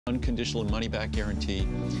unconditional money-back guarantee.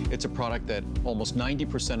 It's a product that almost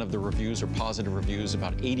 90% of the reviews are positive reviews,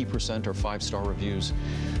 about 80% are 5-star reviews.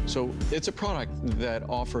 So it's a product that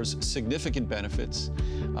offers significant benefits,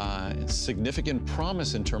 significant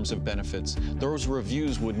promise in terms of benefits. Those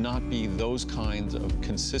reviews would not be those kinds of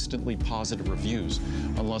consistently positive reviews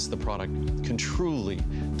unless the product can truly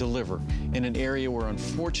deliver in an area where,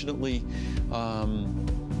 unfortunately,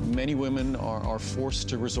 many women are forced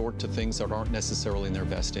to resort to things that aren't necessarily in their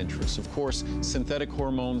best interests. Of course, synthetic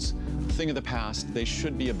hormones, a thing of the past. They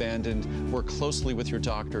should be abandoned. Work closely with your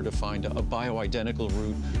doctor to find a bioidentical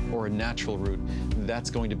route or a natural route. That's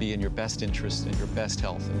going to be in your best interest and your best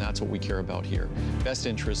health, and that's what we care about here. Best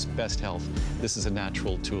interest, best health. This is a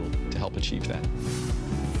natural tool to help achieve that.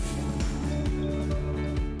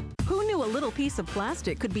 A little piece of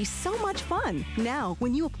plastic could be so much fun. Now,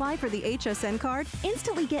 when you apply for the HSN card,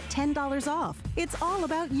 instantly get $10 off. It's all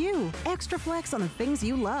about you. Extra flex on the things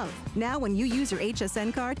you love. Now, when you use your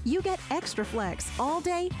HSN card, you get extra flex all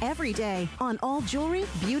day, every day on all jewelry,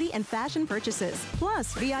 beauty, and fashion purchases.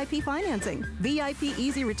 Plus, VIP financing, VIP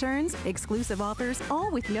easy returns, exclusive offers,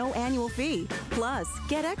 all with no annual fee. Plus,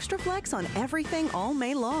 get extra flex on everything all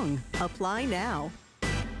May long. Apply now.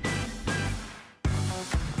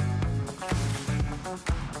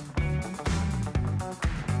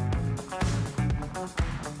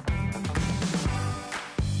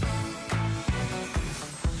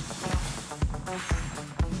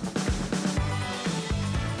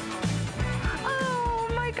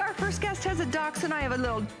 Has a dachshund. I have a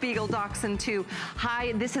little beagle dachshund too.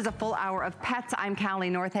 Hi, this is a full hour of pets. I'm Callie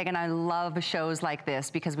Northhagen. I love shows like this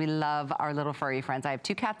because we love our little furry friends. I have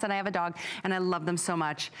 2 cats and I have a dog, and I love them so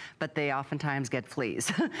much, but they oftentimes get fleas.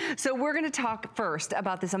 So we're going to talk first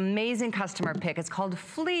about this amazing customer pick. It's called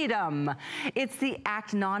Fleedom. It's the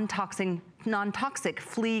ACT non-toxic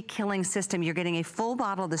flea killing system. You're getting a full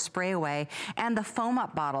bottle of the spray away and the foam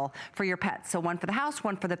up bottle for your pets. So one for the house,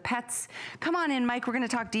 one for the pets. Come on in, Mike, we're gonna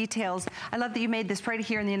talk details. I love that you made this right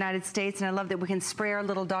here in the United States, and I love that we can spray our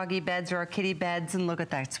little doggy beds or our kitty beds, and look at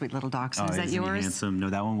that sweet little dachshund. Is that yours? Isn't he handsome? No,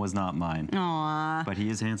 that one was not mine. Aww. But he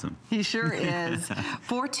is handsome. He sure is.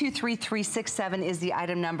 423367 is the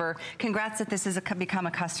item number. Congrats that this has become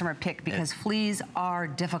a customer pick, because fleas are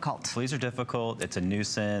difficult. Fleas are difficult. It's a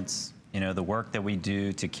nuisance. You know, the work that we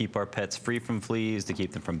do to keep our pets free from fleas, to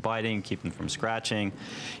keep them from biting, keep them from scratching,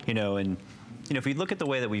 and if we look at the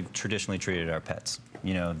way that we've traditionally treated our pets,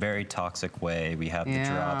 a very toxic way. We have the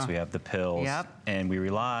drops, we have the pills, and we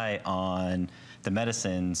rely on the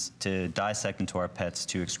medicines to dissect into our pets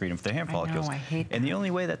to excrete them for their hair follicles. I hate that. And the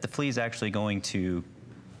only way that the flea is actually going to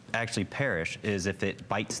perish is if it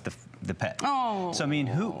bites the pet. Oh. So I mean,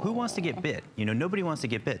 who wants to get bit? Nobody wants to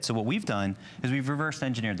get bit. So what we've done is we've reverse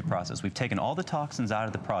engineered the process. We've taken all the toxins out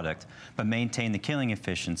of the product, but maintained the killing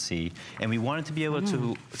efficiency, and we wanted to be able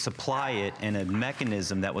to supply it in a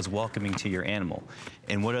mechanism that was welcoming to your animal.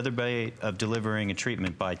 And what other way of delivering a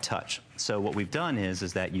treatment? By touch. So what we've done is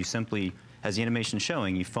that you simply, as the animation is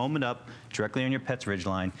showing, you foam it up directly on your pet's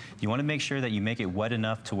ridgeline. You want to make sure that you make it wet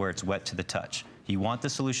enough to where it's wet to the touch. You want the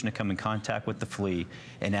solution to come in contact with the flea,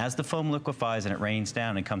 and as the foam liquefies and it rains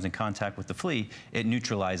down and comes in contact with the flea, it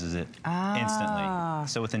neutralizes it instantly.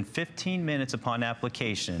 So within 15 minutes upon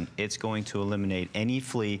application, it's going to eliminate any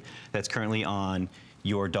flea that's currently on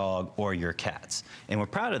your dog or your cats. And we're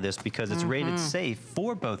proud of this because it's rated safe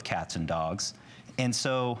for both cats and dogs. And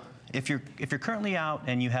so if you're currently out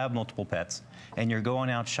and you have multiple pets, and you're going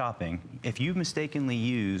out shopping, if you mistakenly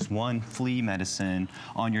use one flea medicine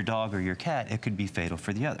on your dog or your cat, it could be fatal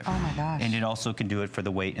for the other. Oh my gosh. And it also can do it for the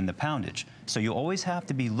weight and the poundage. So you always have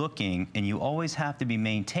to be looking, and you always have to be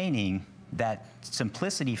maintaining that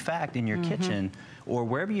simplicity fact in your kitchen or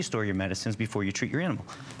wherever you store your medicines before you treat your animal.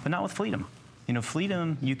 But not with Fleedom.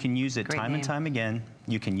 Fleedom, you can use it time and time again.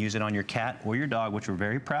 You can use it on your cat or your dog, which we're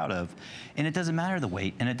very proud of. And it doesn't matter the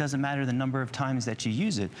weight, and it doesn't matter the number of times that you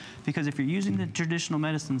use it, because if you're using the traditional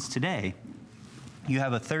medicines today, you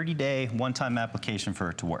have a 30-day one-time application for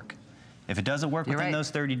it to work. If it doesn't work within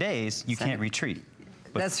those 30 days, you can't retreat.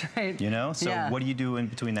 But, that's right. So what do you do in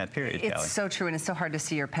between that period, Callie? It's so true, and it's so hard to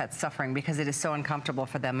see your pets suffering because it is so uncomfortable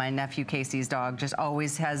for them. My nephew Casey's dog just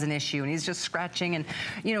always has an issue, and he's just scratching, and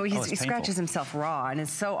he scratches himself raw, and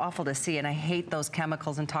it's so awful to see, and I hate those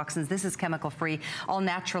chemicals and toxins. This is chemical-free, all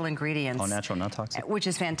natural ingredients. All natural, not toxic. Which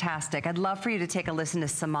is fantastic. I'd love for you to take a listen to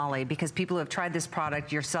Somali, because people who have tried this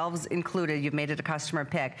product, yourselves included, you've made it a customer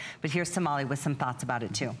pick, but here's Somali with some thoughts about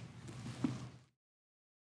it too.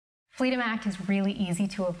 Fleedom Act is really easy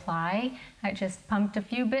to apply. I just pumped a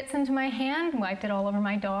few bits into my hand, wiped it all over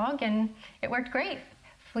my dog, and it worked great.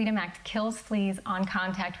 Fleedom Act kills fleas on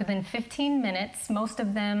contact within 15 minutes. Most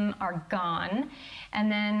of them are gone.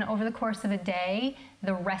 And then over the course of a day,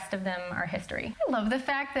 the rest of them are history. I love the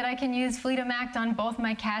fact that I can use Fleedom Act on both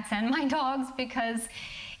my cats and my dogs because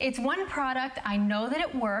it's one product. I know that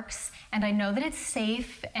it works, and I know that it's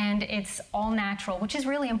safe, and it's all natural, which is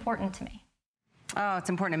really important to me. Oh, it's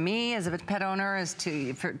important to me as a pet owner, as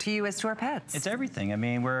to you as to our pets. It's everything. I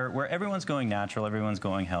mean, where everyone's going natural, everyone's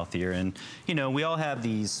going healthier, and you know, we all have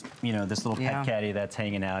these, you know, this little pet caddy that's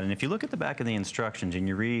hanging out. And if you look at the back of the instructions and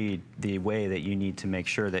you read the way that you need to make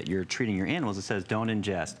sure that you're treating your animals, it says don't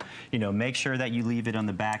ingest. You know, make sure that you leave it on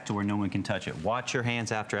the back to where no one can touch it. Wash your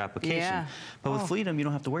hands after application. Yeah. But with Fleedom, you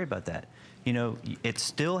don't have to worry about that. You know, it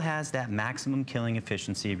still has that maximum killing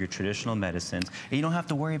efficiency of your traditional medicines. And you don't have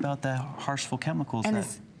to worry about the harmful chemicals. And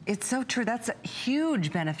it's so true. That's a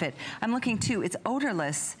huge benefit. I'm looking too. It's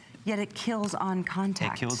odorless, yet it kills on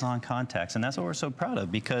contact. It kills on contacts, and that's what we're so proud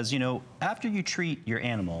of because, you know, after you treat your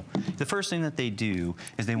animal, the first thing that they do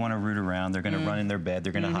is they want to root around. They're going to run in their bed.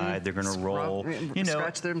 They're going to hide. They're going to roll. You know,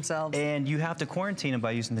 scratch themselves. And you have to quarantine them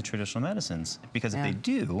by using the traditional medicines because if they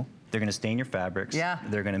do, they're going to stain your fabrics. Yeah.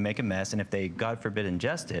 They're going to make a mess, and if they, God forbid,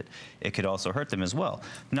 ingest it, it could also hurt them as well.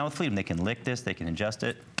 Now with Fleedom, they can lick this. They can ingest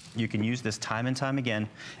it. You can use this time and time again.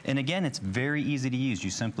 And again, it's very easy to use. You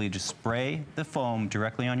simply just spray the foam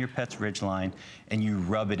directly on your pet's ridgeline, and you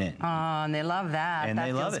rub it in. Oh, and they love that. And that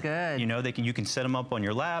they love feels it. Good. You know, you can set them up on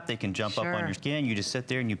your lap. They can jump up on your skin. You just sit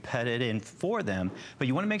there and you pet it in for them. But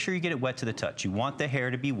you want to make sure you get it wet to the touch. You want the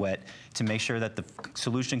hair to be wet to make sure that the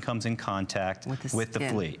solution comes in contact with the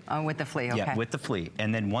flea. Oh, with the flea, okay. Yeah, with the flea.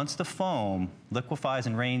 And then once the foam liquefies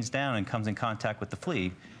and rains down and comes in contact with the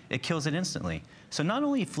flea, it kills it instantly. So not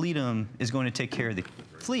only Fleedom is going to take care of the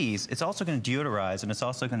fleas, it's also going to deodorize, and it's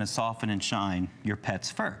also going to soften and shine your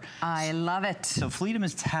pet's fur. I love it. So Fleedom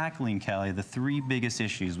is tackling, Callie, the three biggest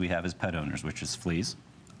issues we have as pet owners, which is fleas,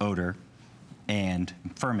 odor, and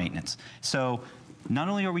fur maintenance. So not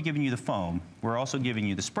only are we giving you the foam, we're also giving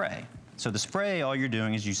you the spray. So the spray, all you're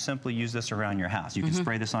doing is you simply use this around your house. You can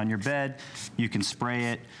spray this on your bed. You can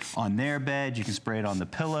spray it on their bed. You can spray it on the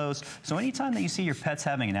pillows. So anytime that you see your pets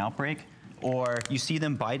having an outbreak or you see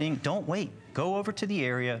them biting, don't wait. Go over to the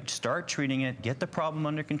area, start treating it, get the problem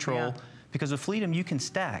under control. Because with Fleedom, you can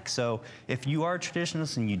stack. So if you are a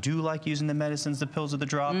traditionalist and you do like using the medicines, the pills or the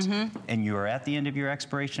drops, and you are at the end of your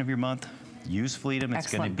expiration of your month, use Fleedom.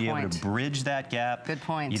 It's going to be able to bridge that gap. Good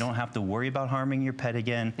point. You don't have to worry about harming your pet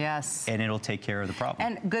again. Yes. And it'll take care of the problem.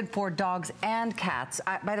 And good for dogs and cats.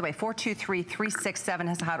 By the way, 423-367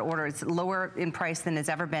 has how to order. It's lower in price than it's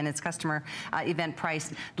ever been. It's customer event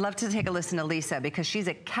price. Love to take a listen to Lisa because she's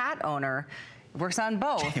a cat owner. Works on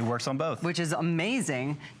both. It works on both. Which is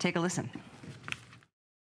amazing. Take a listen.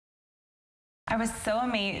 I was so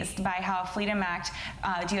amazed by how Fleedom Act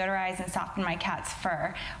deodorized and softened my cat's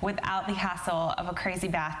fur without the hassle of a crazy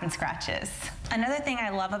bath and scratches. Another thing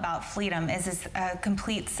I love about Fleedom is it's a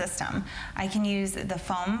complete system. I can use the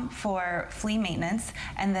foam for flea maintenance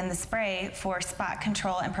and then the spray for spot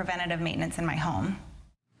control and preventative maintenance in my home.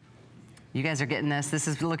 You guys are getting this. This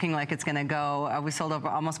is looking like it's going to go. We sold over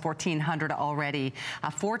almost 1,400 already.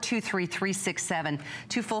 423-367.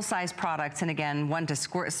 Two full-size products. And again, one to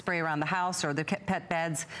spray around the house or the pet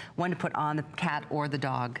beds, one to put on the cat or the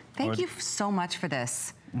dog. Thank you so much for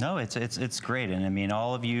this. No, it's great. And I mean,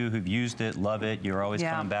 all of you who've used it, love it. You're always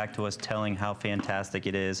coming back to us telling how fantastic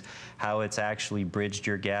it is, how it's actually bridged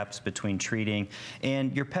your gaps between treating,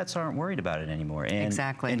 and your pets aren't worried about it anymore. And,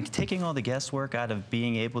 exactly. And taking all the guesswork out of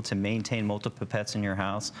being able to maintain multiple pets in your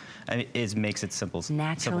house, I mean, it makes it simple.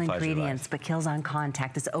 Natural ingredients, but kills on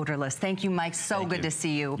contact. It's odorless. Thank you, Mike. So good to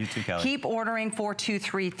see you. You too, Kelly. Keep ordering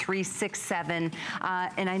 423-367.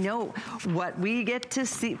 And I know what we get to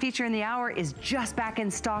feature in the hour is just back in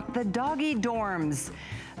stock, the doggy dorms.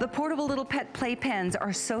 The portable little pet playpens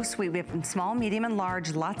are so sweet. We have them small, medium, and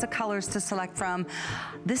large, lots of colors to select from.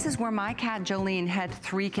 This is where my cat Jolene had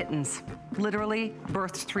 3 kittens, literally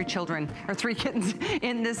birthed 3 children, or 3 kittens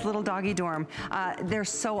in this little doggy dorm. They're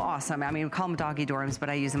so awesome. I mean, we call them doggy dorms, but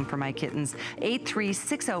I use them for my kittens.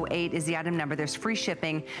 83608 is the item number. There's free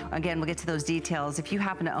shipping. Again, we'll get to those details. If you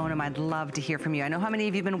happen to own them, I'd love to hear from you. I know how many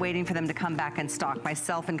of you have been waiting for them to come back in stock,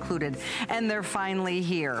 myself included, and they're finally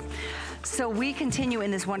here. So we continue in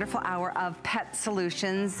this this wonderful hour of pet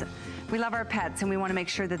solutions. We love our pets and we want to make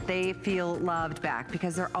sure that they feel loved back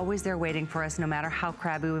because they're always there waiting for us no matter how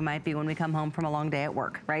crabby we might be when we come home from a long day at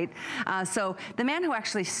work, right? So the man who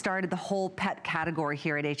actually started the whole pet category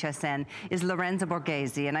here at HSN is Lorenzo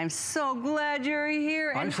Borghese, and I'm so glad you're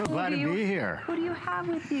here. I'm so glad to be here. Who do you have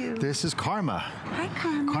with you? This is Karma. Hi,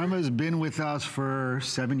 Karma. Karma's been with us for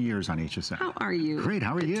 7 years on HSN. How are you? Great,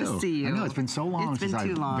 how are you? Good to see you. I know, it's been so long since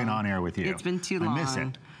I've been on air with you. It's been too long. I miss it.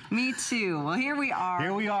 Me too. Well, here we are.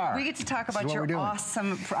 Here we are. We get to talk about your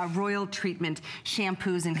awesome royal treatment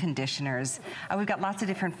shampoos and conditioners. We've got lots of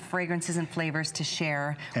different fragrances and flavors to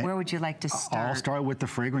share. Where would you like to start? I'll start with the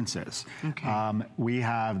fragrances. Okay. We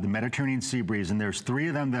have the Mediterranean Sea Breeze, and there's 3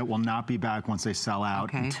 of them that will not be back once they sell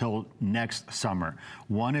out until next summer.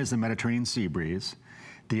 One is the Mediterranean Sea Breeze.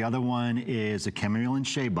 The other one is a chamomile and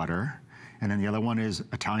shea butter. And then the other one is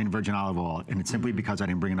Italian virgin olive oil. And it's simply because I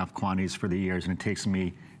didn't bring enough quantities for the years, and it takes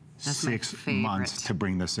me 6 months to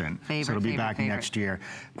bring this in. So it'll be back next year.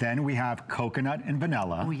 Then we have coconut and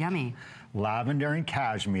vanilla. Oh, yummy. Lavender and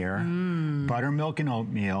cashmere, buttermilk and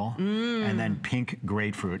oatmeal, and then pink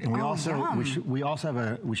grapefruit. And we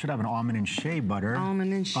we should have an almond and shea butter.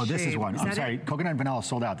 Almond and shea. Oh, this is one. I'm sorry, coconut and vanilla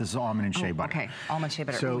sold out. This is almond and shea butter. Okay, almond shea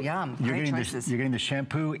butter. So yum. You're getting the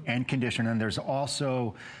shampoo and conditioner, and there's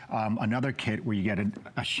also another kit where you get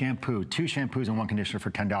a shampoo, 2 shampoos and 1 conditioner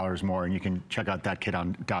for $10 more, and you can check out that kit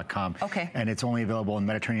on .com. Okay. And it's only available in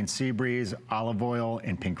Mediterranean Sea Breeze, olive oil,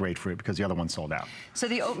 and pink grapefruit because the other one sold out. So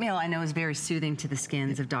the oatmeal I know is very soothing to the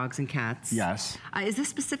skins of dogs and cats. Yes. Is this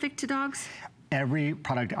specific to dogs? Every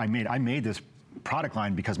product I made this product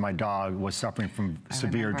line because my dog was suffering from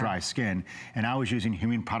severe dry skin, and I was using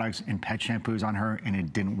human products and pet shampoos on her, and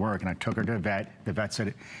it didn't work. And I took her to the vet. The vet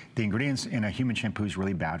said the ingredients in a human shampoo is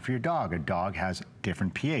really bad for your dog. A dog has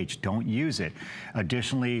different pH. Don't use it.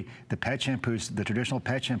 Additionally, the pet shampoos, the traditional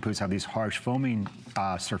pet shampoos, have these harsh foaming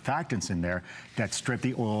surfactants in there that strip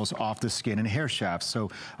the oils off the skin and hair shafts. So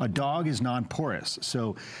a dog is non-porous.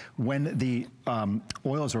 So when the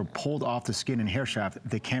oils are pulled off the skin and hair shaft,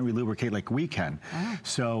 they can't relubricate like we can.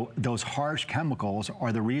 So those harsh chemicals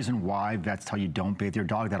are the reason why vets tell you don't bathe your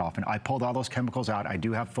dog that often. I pulled all those chemicals out. I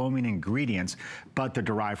do have foaming ingredients, but they're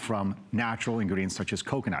derived from natural ingredients such as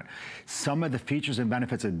coconut. Some of the features and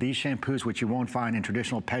benefits of these shampoos, which you won't find in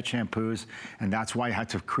traditional pet shampoos, and that's why I had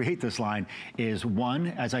to create this line, is one,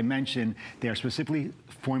 as I mentioned, they are specifically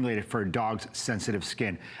formulated for a dog's sensitive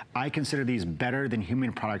skin. I consider these better than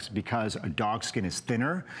human products because a dog's skin is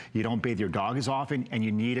thinner, you don't bathe your dog as often, and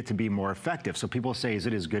you need it to be more effective. So people say, is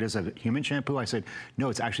it as good as a human shampoo? I said, no,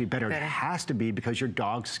 it's actually better. It has to be because your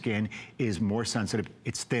dog's skin is more sensitive,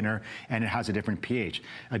 it's thinner, and it has a different pH.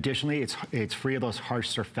 Additionally, it's free of those harsh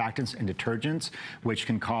surfactants and detergents, which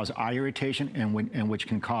can cause eye irritation and which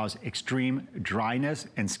can cause extreme dryness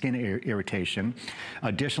and skin irritation.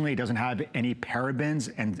 Additionally, it doesn't have any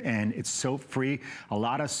parabens and it's soap-free. A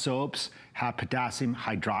lot of soaps have potassium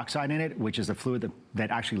hydroxide in it, which is a fluid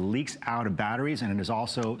that actually leaks out of batteries, and it is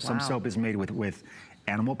also, some soap is made with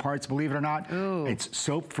animal parts, believe it or not. Ooh. It's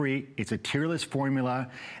soap-free, it's a tearless formula.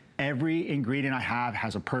 Every ingredient I have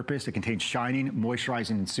has a purpose. It contains shining,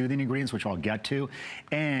 moisturizing, and soothing ingredients, which I'll get to.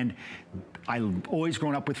 And I've always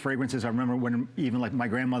grown up with fragrances. I remember when even like my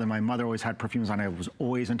grandmother, my mother always had perfumes on. I was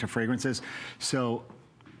always into fragrances. So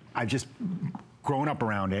I've just grown up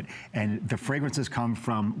around it, and the fragrances come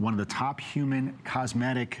from one of the top human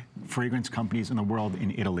cosmetic fragrance companies in the world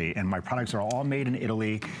in Italy. And my products are all made in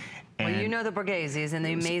Italy. Well, you know the Borgheses and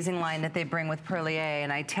the amazing line that they bring with Perlier,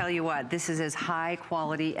 and I tell you what, this is as high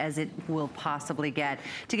quality as it will possibly get.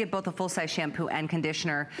 To get both a full-size shampoo and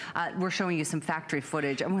conditioner, we're showing you some factory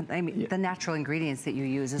footage. I mean, the natural ingredients that you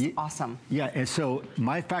use is awesome. Yeah, and so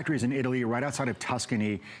my factory is in Italy, right outside of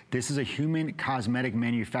Tuscany. This is a human cosmetic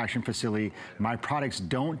manufacturing facility. My products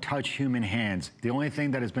don't touch human hands. The only thing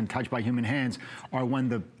that has been touched by human hands are when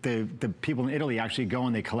the people in Italy actually go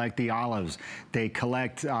and they collect the olives, they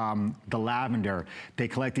collect the lavender, they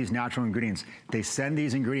collect these natural ingredients. They send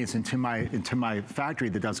these ingredients into my factory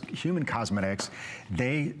that does human cosmetics.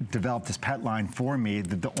 They developed this pet line for me,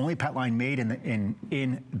 the only pet line made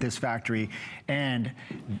in this factory. And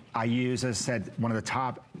I use, as I said, one of the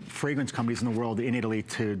top fragrance companies in the world in Italy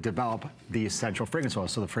to develop the essential fragrance oil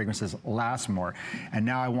so the fragrances last more. And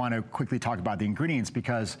now I want to quickly talk about the ingredients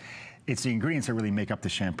because it's the ingredients that really make up the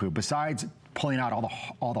shampoo. Besides pulling out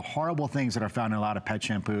all the horrible things that are found in a lot of pet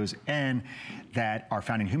shampoos and that are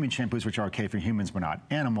found in human shampoos, which are okay for humans but not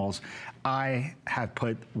animals, I have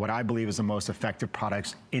put what I believe is the most effective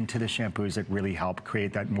products into the shampoos that really help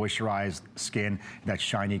create that moisturized skin, that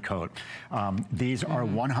shiny coat. These are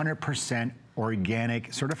 100%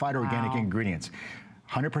 organic, certified organic ingredients.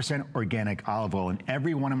 100% organic olive oil in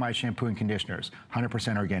every one of my shampoo and conditioners.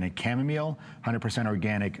 100% organic chamomile, 100%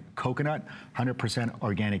 organic coconut, 100%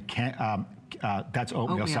 organic, that's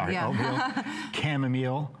oatmeal, sorry, oatmeal,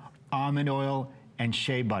 chamomile, almond oil, and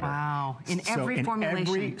shea butter. Wow, in every formulation. In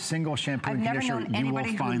every single shampoo and conditioner, you will find that. I've never known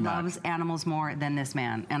anybody who loves animals more than this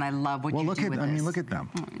man, and I love what you do with this. I mean, look at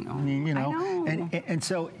them. I mean, you know. And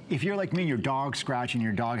so if you're like me, your dog's scratching,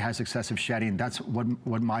 your dog has excessive shedding, that's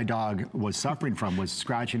what my dog was suffering from, was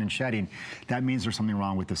scratching and shedding. That means there's something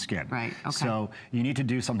wrong with the skin. Right, okay. So you need to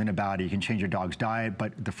do something about it. You can change your dog's diet,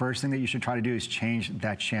 but the first thing that you should try to do is change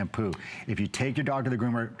that shampoo. If you take your dog to the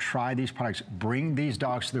groomer, try these products, bring these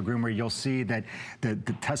dogs to the groomer, you'll see that the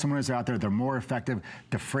testimonials out there, they're more effective.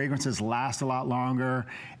 The fragrances last a lot longer.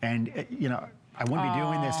 And, you know, I wouldn't be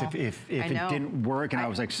doing this if it didn't work. And I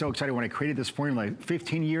was like so excited when I created this formula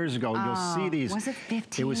 15 years ago. You'll see these. Was it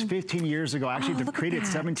 15? It was 15 years ago. Actually, created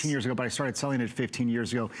 17 years ago, but I started selling it 15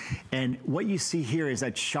 years ago. And what you see here is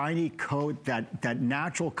that shiny coat, that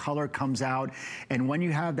natural color comes out. And when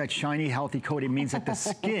you have that shiny, healthy coat, it means that the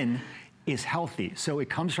skin is healthy. So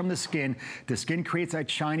it comes from the skin. The skin creates that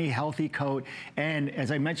shiny, healthy coat. And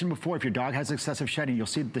as I mentioned before, if your dog has excessive shedding, you'll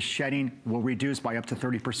see that the shedding will reduce by up to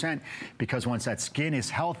 30%, because once that skin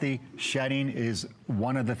is healthy, shedding is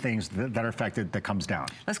one of the things that are affected that comes down.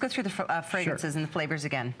 Let's go through the fragrances and the flavors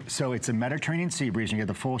again. So it's a Mediterranean sea breeze. You get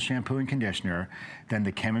the full shampoo and conditioner, then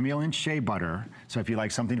the chamomile and shea butter. So if you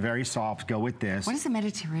like something very soft, go with this. What does the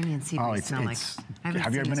Mediterranean sea breeze smell like?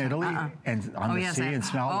 Have you ever been to Italy and on the sea and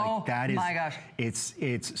smell like that? Oh my gosh.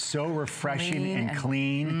 It's so refreshing and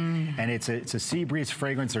clean, and it's a sea breeze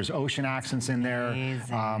fragrance. There's ocean accents in there.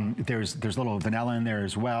 There's little vanilla in there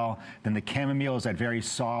as well. Then the chamomile is that very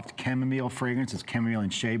soft chamomile fragrance. It's chamomile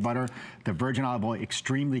and shea butter. The virgin olive oil,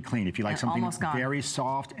 extremely clean. If you like something very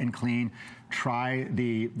soft and clean, try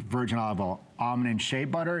the virgin olive oil. Almond and shea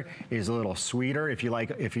butter is a little sweeter. If you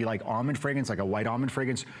like almond fragrance, like a white almond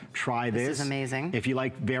fragrance, try this. This is amazing. If you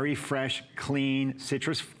like very fresh, clean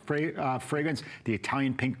citrus fragrance, the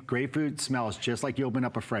Italian pink grapefruit smells just like you open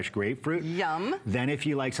up a fresh grapefruit. Yum. Then if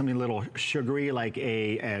you like something a little sugary, like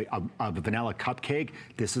a vanilla cupcake,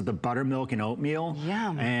 this is the buttermilk and oatmeal.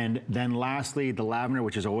 Yum. And then lastly, the lavender,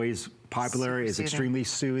 which is always popular, is extremely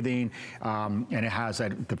soothing, and it has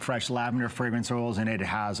the fresh lavender fragrance oils in it. It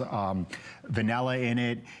has vanilla in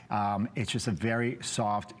it. It's just a very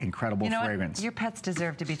soft, incredible fragrance. Your pets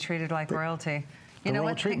deserve to be treated like royalty. You know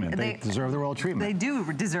royal treatment. They deserve the royal treatment. They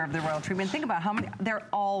do deserve the royal treatment. Think about how many, they're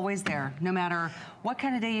always there, no matter what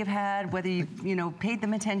kind of day you've had, whether you paid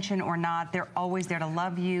them attention or not, they're always there to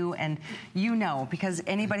love you, and because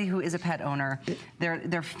anybody who is a pet owner,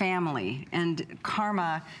 they're family, and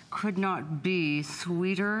Karma could not be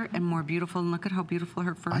sweeter and more beautiful, and look at how beautiful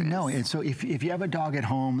her fur is. I know, and so if you have a dog at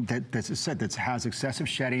home that has excessive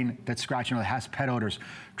shedding, that's scratching, or that has pet odors,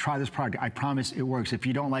 try this product. I promise it works. If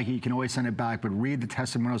you don't like it, you can always send it back, but read the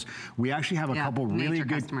testimonials. We actually have a couple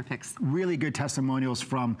really good testimonials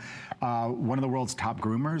from one of the world's top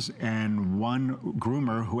groomers, and one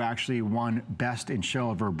groomer who actually won Best in Show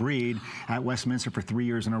of her breed at Westminster for 3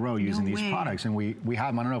 years in a row using these products. And we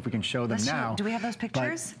have them. I don't know if we can show them now. Do we have those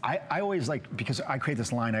pictures? But I always because I create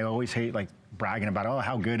this line, I always hate bragging about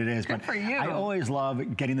how good it is. Good for you. I always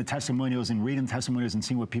love getting the testimonials and reading the testimonials and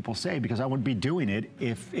seeing what people say, because I wouldn't be doing it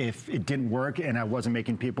if it didn't work and I wasn't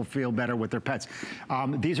making people feel better with their pets.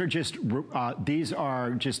 These are just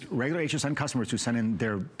regular HSN customers who send in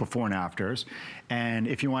their before and afters. And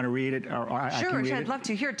if you want to read it, I'd love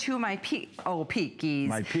to. Here are two of my peekies.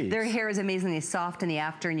 My peaks. Their hair is amazingly soft in the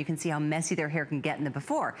after, and you can see how messy their hair can get in the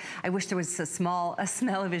before. I wish there was a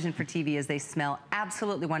smell-o-vision for TV, as they smell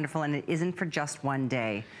absolutely wonderful, and it isn't for just one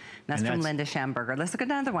day. That's from Linda Schamberger. Let's look at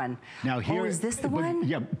another one. Now here, is this the one?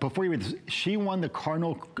 Yeah, before you read this, she won the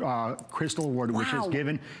Cardinal Crystal Award, which is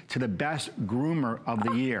given to the best groomer of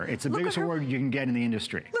the year. It's the biggest award you can get in the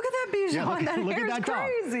industry. Look at that Bijan. Yeah, look at that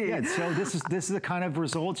crazy. Yeah, so this is the kind of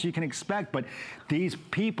results you can expect. But these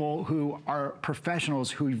people who are professionals,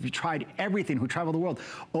 who've tried everything, who travel the world.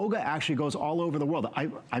 Olga actually goes all over the world.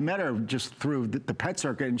 I met her just through the pet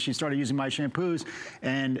circuit, and she started using my shampoos,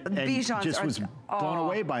 and just was blown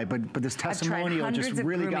away by it. But this testimonial just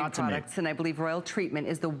really got to me. And I believe Royal Treatment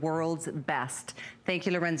is the world's best. Thank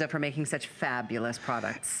you, Lorenzo, for making such fabulous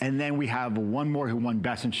products. And then we have one more who won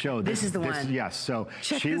Best in Show. This is the one. Yes. So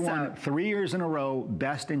she won 3 years in a row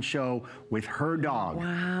Best in Show with her dog.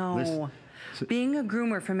 Wow. Being a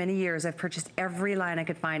groomer for many years, I've purchased every line I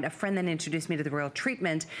could find. A friend then introduced me to the Royal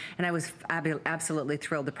Treatment, and I was absolutely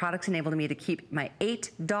thrilled. The products enabled me to keep my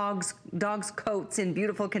 8 dogs' coats in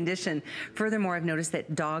beautiful condition. Furthermore, I've noticed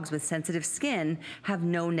that dogs with sensitive skin have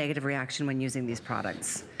no negative reaction when using these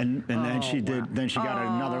products. And then she did. Then she got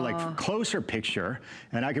another like closer picture,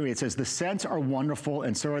 and I can read. It says the scents are wonderful,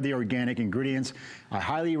 and so are the organic ingredients. I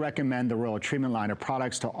highly recommend the Royal Treatment line of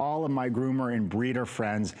products to all of my groomer and breeder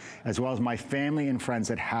friends, as well as my family and friends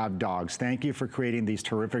that have dogs. Thank you for creating these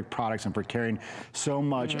terrific products and for caring so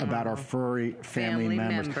much about our furry family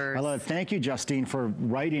members. I love it. Thank you, Justine, for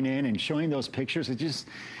writing in and showing those pictures. It just,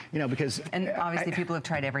 you know, because and obviously people have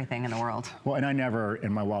tried everything in the world. Well, and I never,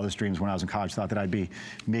 in my wildest dreams when I was in college, thought that I'd be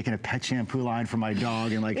making a pet shampoo line for my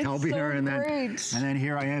dog and like helping her, and then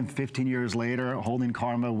here I am 15 years later holding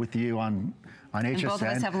Karma with you on HSN. And both of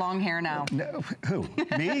us have long hair now. No, who?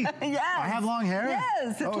 Me? Yes. I have long hair?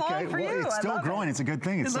 Yes, it's long for you. It's still growing. It's a good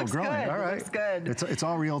thing. It's still growing. Good. All right. It looks good. It's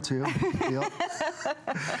all real too.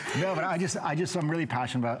 No, but I'm really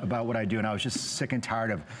passionate about what I do, and I was just sick and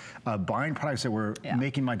tired of buying products that were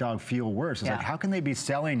making my dog feel worse. It's like, how can they be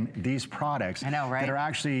selling these products that are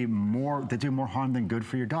actually that do more harm than good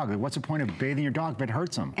for your dog? Like, what's the point of bathing your dog if it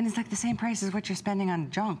hurts them? And it's like the same price as what you're spending on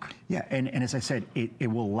junk. Yeah, and as I said, it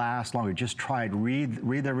will last longer. Just try it.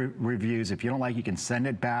 Read the reviews. If you don't like it, you can send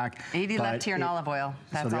it back. 80 left here in olive oil.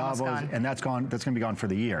 That's almost gone. And that's gone. That's going to be gone for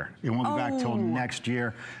the year. It won't be back till next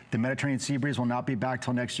year. The Mediterranean sea breeze will not be back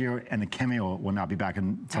till next year, and the Cameo will not be back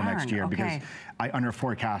until next year because I under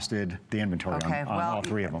forecasted the inventory on all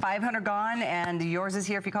 3 of them. 500 gone, and yours is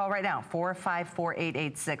here if you call right now.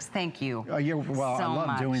 454-8886. Thank you. I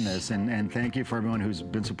love doing this, and thank you for everyone who's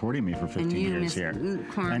been supporting me for 15 years here.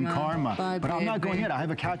 Karma. Bye, but I'm not going yet. I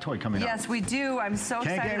have a cat toy coming up. Yes, we do. I'm so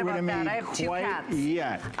excited about that. I have 2 cats.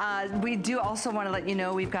 Yet. We do also want to let you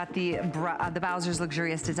know we've got the Bowser's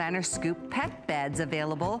Luxurious Designer Scoop Pet Beds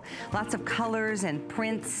available. Lots of colors and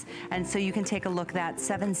prints, and so you can take a look at that.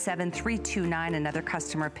 77329, another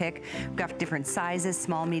customer pick. We've got different sizes,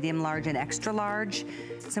 small, medium, large, and extra large.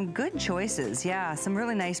 Some good choices, some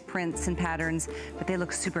really nice prints and patterns, but they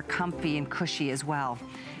look super comfy and cushy as well.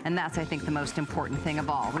 And that's, I think, the most important thing of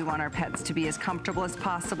all. We want our pets to be as comfortable as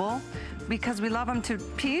possible because we love them to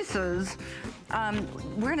pieces.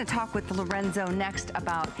 We're going to talk with Lorenzo next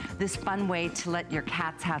about this fun way to let your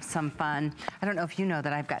cats have some fun. I don't know if you know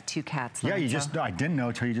that I've got 2 cats, Lorenzo. I didn't know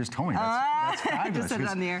until you just told me. That's fabulous. Just said it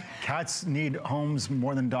on the air. Cats need homes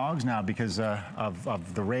more than dogs now because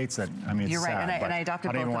of the rates that, I mean, it's You're right, sad, and I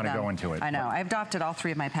adopted both of them. I don't even want to go into it. I know. I adopted all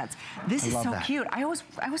 3 of my pets. This is so cute. I always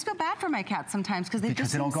feel bad for my cats sometimes because they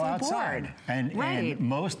just don't seem go so outside. bored. And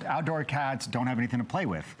most outdoor cats don't have anything to play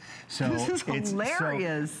with. So this is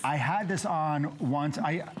hilarious. So I had this on once.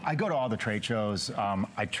 I go to all the trade shows.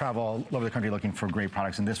 I travel all over the country looking for great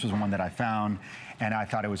products, and this was one that I found, and I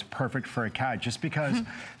thought it was perfect for a cat just because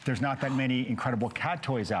there's not that many incredible cat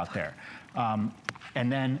toys out there.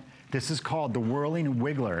 And then this is called the Whirling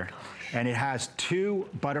Wiggler, and it has 2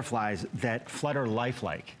 butterflies that flutter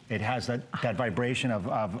lifelike. It has that vibration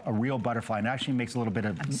of a real butterfly, and actually makes a little bit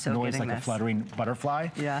of noise like a fluttering butterfly.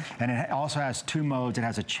 Yeah. And it also has 2 modes. It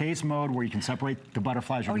has a chase mode where you can separate the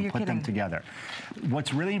butterflies, or you can put them together.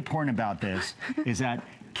 What's really important about this is that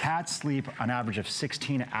cats sleep an average of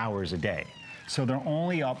 16 hours a day. So they're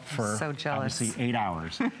only up for obviously 8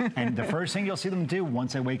 hours. And the first thing you'll see them do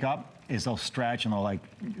once they wake up is they'll stretch, and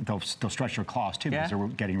they'll stretch their claws too because they're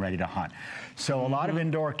getting ready to hunt. So a lot of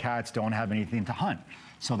indoor cats don't have anything to hunt.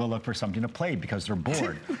 So they'll look for something to play because they're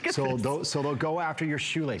bored. so they'll go after your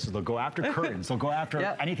shoelaces, they'll go after curtains, they'll go after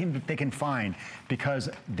anything that they can find because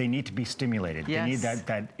they need to be stimulated. They need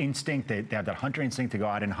that instinct, they have that hunter instinct to go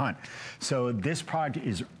out and hunt. So this product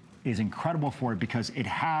is incredible for it because it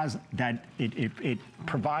has that, it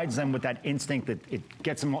provides them with that instinct that it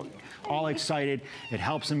gets them all excited. It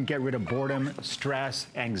helps them get rid of boredom, stress,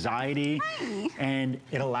 anxiety, and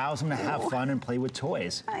it allows them to have fun and play with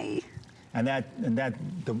toys. And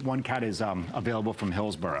the one cat is available from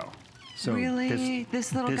Hillsborough. So really?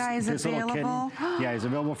 This little guy is available? Yeah, he's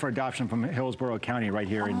available for adoption from Hillsborough County right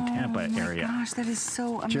here in Tampa area. Oh my gosh, that is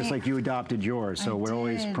so amazing. Just like you adopted yours. So we're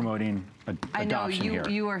always promoting adoption here. I know,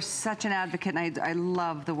 you are such an advocate, and I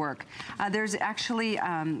love the work. There's actually,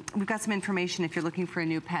 we've got some information if you're looking for a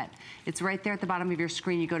new pet. It's right there at the bottom of your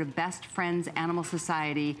screen. You go to Best Friends Animal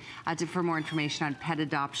Society for more information on pet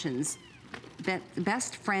adoptions.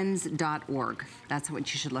 Bestfriends.org. That's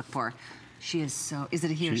what you should look for. She is so, is it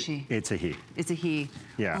a he or she? It's a he. It's a he.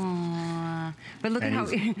 Yeah. Aww. But look at how...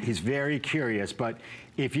 he's very curious, but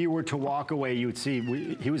if you were to walk away, you would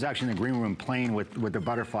see, he was actually in the green room playing with the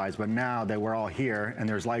butterflies, but now that we're all here and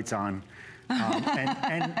there's lights on,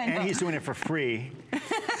 And he's doing it for free.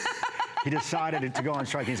 He decided to go on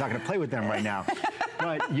strike. He's not going to play with them right now.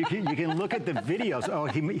 But you can look at the videos. Oh,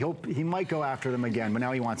 he might go after them again, but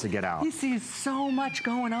now he wants to get out. He sees so much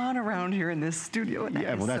going on around here in this studio.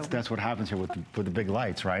 Yeah, well, that's what happens here with the big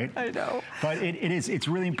lights, right? I know. But it's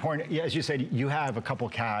really important. As you said, you have a couple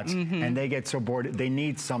cats, and they get so bored. They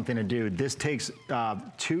need something to do. This takes 2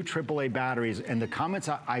 AAA batteries, and the comments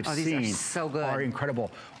I've seen are so good. Are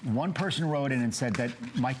incredible. One person wrote in and said that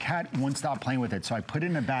my cat wouldn't stop playing with it, so I put it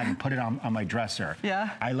in a bag and put it on my dresser. Yeah.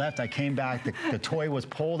 I left. I came back. The toy was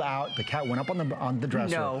pulled out. The cat went up on the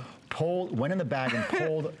dresser. No. Went in the bag and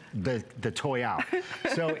pulled the toy out.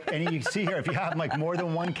 So, and you see here, if you have like more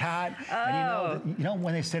than one cat, and you know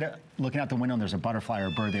when they sit looking out the window and there's a butterfly or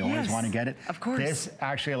a bird, they always want to get it. Of course. This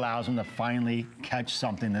actually allows them to finally catch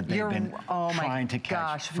something that they've been trying to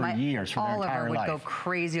catch for years, for their entire life. Oliver would go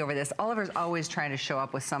crazy over this. Oliver's always trying to show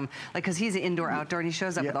up with some, like, because he's an indoor-outdoor, and he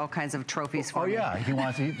shows up with all kinds of trophies for me. Oh yeah,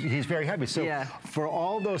 he's very happy. So for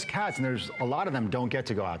all those cats, and there's a lot of them don't get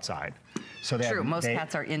to go outside. So most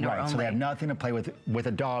cats are indoor only. So they have nothing to play with. With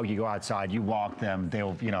a dog, you go outside, you walk them.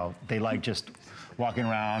 They like just walking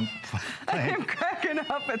around. I am cracking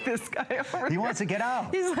up at this guy over there. He wants to get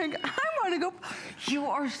out. He's like, I want to go. You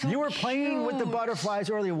are so You were playing with the butterflies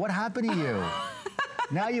earlier. What happened to you?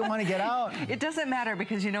 Now you want to get out. It doesn't matter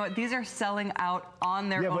because you know what? These are selling out on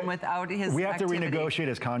their own without his We have activity. to renegotiate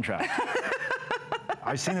his contract.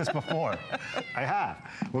 I've seen this before. I have.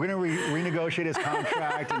 We're going to renegotiate his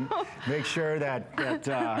contract and make sure that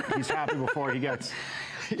he's happy before he gets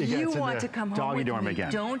You want to come home doggy with dorm me,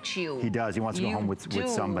 again. Don't you? He does. He wants to go home with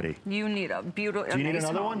somebody. You need a beautiful. Do you need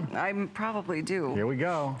another one? I probably do. Here we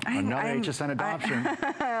go. Another HSN adoption.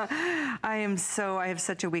 I have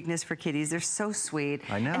such a weakness for kitties. They're so sweet.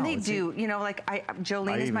 I know. And they do. You know, like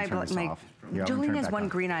Jolene is my. Jolene has one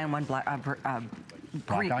green eye and one black.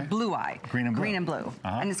 Blue eye. Green and blue. Green and blue.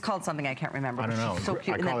 And it's called something I can't remember. I don't know. So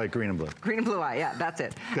cute. I call it green and blue. Green and blue eye, yeah, that's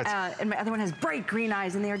it. And my other one has bright green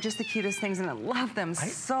eyes, and they are just the cutest things, and I love them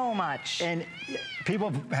so much. And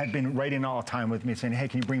people have been writing all the time with me saying, hey,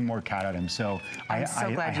 can you bring more cat items? So I'm so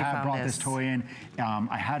glad you have found brought this toy in.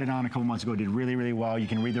 I had it on a couple months ago. It did really, really well. You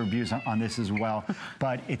can read the reviews on this as well.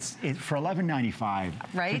 But it's for $11.95.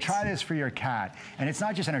 Right. To try this for your cat. And it's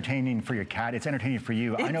not just entertaining for your cat, it's entertaining for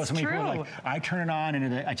you. I know some people are like, I turn it on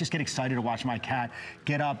and I just get excited to watch my cat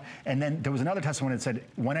get up. And then there was another testimony that said,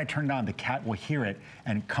 when I turn it on, the cat will hear it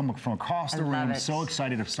and come from across the room, so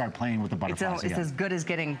excited to start playing with the butterflies again. It's as good as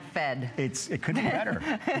getting fed. It could be better.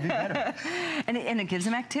 It could be better. And it gives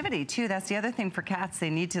them activity too. That's the other thing for cats.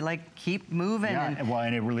 They need to like keep moving. Yeah,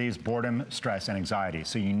 and it relieves boredom, stress, and anxiety.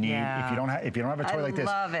 So you need, if you don't have a toy like this,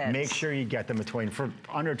 make sure you get them a toy. And for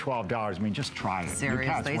under $12, I mean, just try it.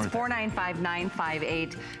 Seriously, it's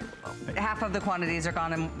 $495,958. Half of the quantities are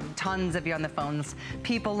gone, and tons of you on the phones.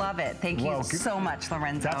 People love it. Thank you so much,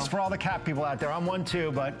 Lorenzo. That's for all the cat people out there. I'm one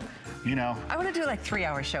too, but you know. I want to do like a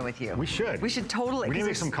 3-hour show with you. We should. We should totally. We need to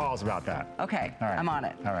make some calls about that. Okay, all right. I'm on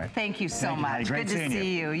it. All right. Thank you so much. Great Good to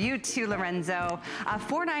see you. You too, Lorenzo.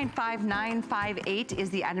 495,958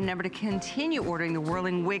 is the item number to continue ordering the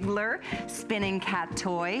Whirling Wiggler spinning cat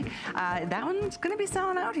toy. That one's going to be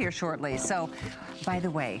selling out here shortly. So, by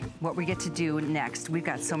the way, what we get to do next, we've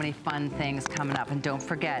got so many fun things coming up, and don't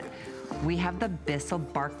forget, we have the Bissell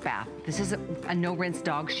Bark Bath. This is a no-rinse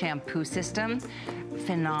dog shampoo system.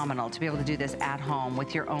 Phenomenal to be able to do this at home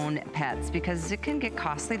with your own pets, because it can get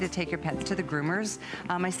costly to take your pets to the groomers.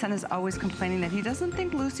 My son is always complaining that he doesn't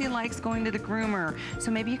think Lucy likes going to the groomer.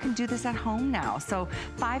 So maybe you can do this at home now. So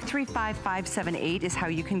 535-578 is how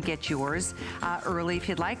you can get yours early if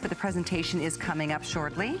you'd like, but the presentation is coming up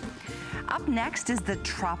shortly. Up next is the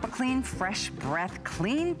Tropiclean Fresh Breath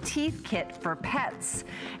Clean Teeth Kit for pets.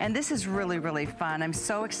 And this is really, really fun. I'm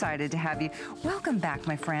so excited to have you. Welcome back,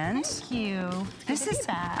 my friend. Thank you. This is,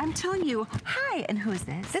 I'm telling you, hi, and who is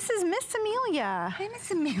this? This is Miss Amelia. Hi,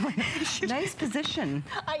 Miss Amelia. Nice position.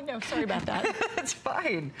 I know, sorry about that. It's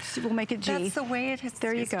fine. We'll make it G. That's the way it's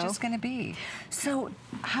just gonna be. So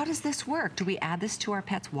how does this work? Do we add this to our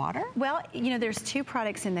pet's water? Well, you know, there's 2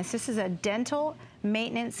 products in this. This is a dental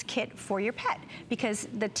maintenance kit for your pet, because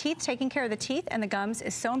the teeth, taking care of the teeth and the gums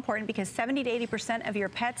is so important, because 70 to 80% of your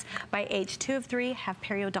pets by age 2 of 3 have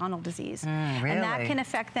periodontal disease. Really? And that can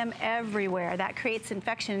affect them everywhere. That creates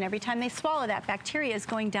infection, and every time they swallow, that bacteria is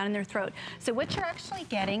going down in their throat. So what you're actually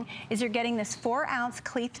getting is you're getting this 4-ounce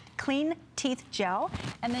clean teeth gel,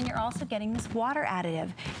 and then you're also getting this water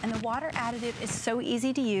additive. And the water additive is so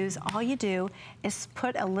easy to use. All you do is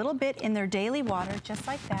put a little bit in their daily water, just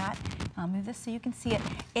like that. I'll move this so you can see it.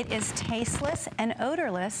 It is tasteless and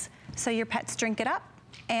odorless, so your pets drink it up,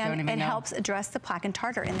 and it helps address the plaque and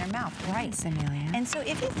tartar in their mouth. Right, Amelia. And so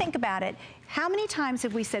if you think about it, how many times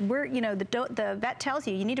have we said, the vet tells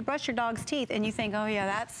you need to brush your dog's teeth, and you think, oh yeah,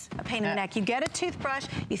 that's a pain in the neck. You get a toothbrush,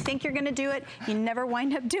 you think you're gonna do it, you never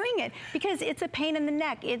wind up doing it because it's a pain in the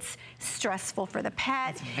neck. It's stressful for the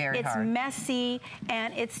pet. It's very hard. It's messy,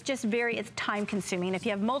 and it's just it's time consuming. If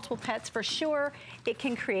you have multiple pets, for sure, it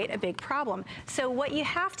can create a big problem. So what you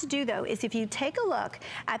have to do though, is if you take a look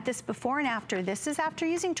at this before and after, this is after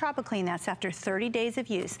using Tropiclean, that's after 30 days of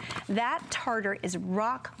use. That tartar is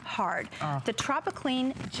rock hard. The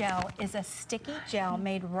Tropiclean gel is a sticky gel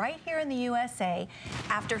made right here in the USA.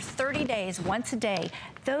 After 30 days, once a day,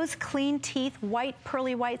 those clean teeth, white,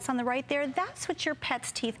 pearly whites on the right there, that's what your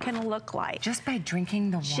pet's teeth can look like. Just by drinking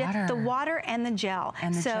the water. Just the water and the gel.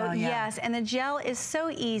 And the gel, yeah. Yes, and the gel is so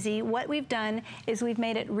easy. What we've done is we've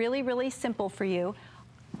made it really, really simple for you.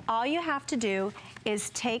 All you have to do is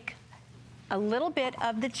take a little bit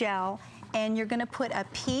of the gel, and you're gonna put a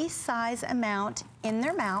pea-size amount in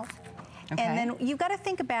their mouth. Okay. And then you've got to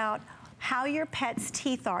think about how your pet's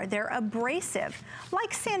teeth are. They're abrasive,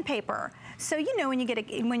 like sandpaper. So you know when you get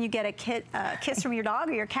a kiss from your dog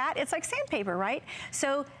or your cat, it's like sandpaper, right?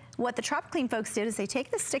 So what the Tropiclean folks did is they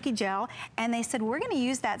take the sticky gel and they said, we're gonna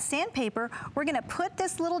use that sandpaper, we're gonna put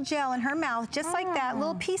this little gel in her mouth, just like that,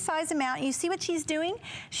 little pea-size amount. You see what she's doing?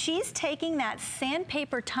 She's taking that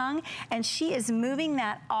sandpaper tongue and she is moving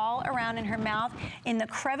that all around in her mouth, in the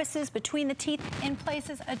crevices between the teeth, in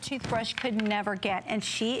places a toothbrush could never get. And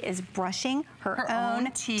she is brushing her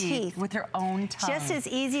own teeth. With her own tongue. Just as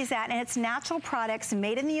easy as that. And it's natural products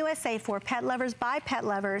made in the USA for pet lovers by pet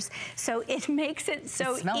lovers. So it makes it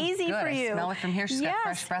so easy for you. I smell it from here. She's got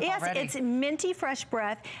fresh breath already. Yes, it's minty fresh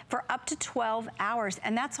breath for up to 12 hours,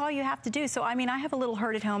 and that's all you have to do. So, I mean, I have a little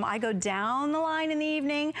herd at home. I go down the line in the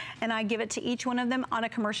evening, and I give it to each one of them on a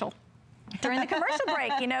commercial. During the commercial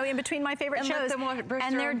break, you know, in between my favorite shows.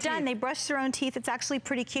 And they're done. They brush their own teeth. It's actually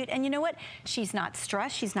pretty cute. And you know what? She's not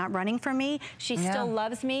stressed. She's not running from me. She still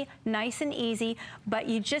loves me. Nice and easy. But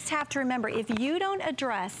you just have to remember, if you don't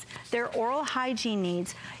address their oral hygiene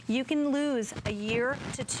needs, you can lose a year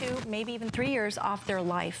to 2, maybe even 3 years off their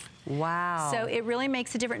life. Wow. So it really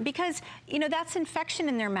makes a difference because, you know, that's infection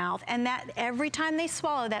in their mouth, and that every time they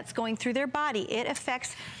swallow, that's going through their body. It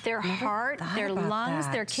affects their heart, their lungs,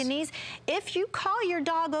 their kidneys. If you call your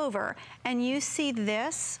dog over and you see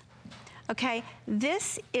this, okay,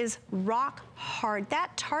 this is rock hard.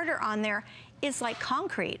 That tartar on there is like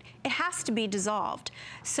concrete. It has to be dissolved.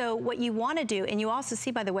 So what you want to do, and you also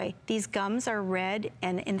see, by the way, these gums are red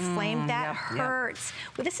and inflamed. That hurts.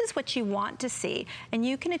 Well, this is what you want to see. And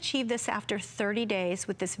you can achieve this after 30 days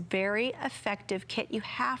with this very effective kit. You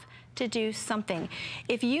have to do something.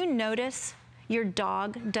 If you notice your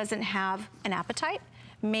dog doesn't have an appetite,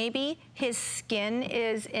 maybe his skin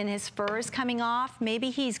and his fur is coming off,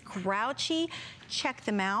 maybe he's grouchy, check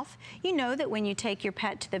the mouth. You know that when you take your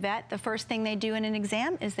pet to the vet, the first thing they do in an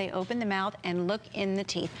exam is they open the mouth and look in the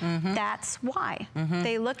teeth. That's why.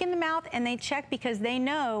 They look in the mouth and they check because they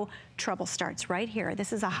know trouble starts right here.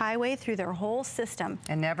 This is a highway through their whole system.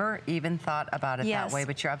 I never even thought about it that way,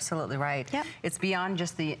 but you're absolutely right. It's beyond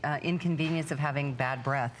just the inconvenience of having bad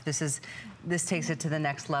breath. This takes it to the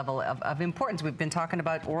next level of importance. We've been talking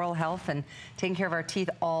about oral health and taking care of our teeth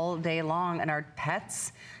all day long, and our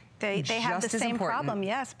pets, They have the same problem,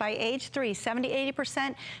 yes. By age 3,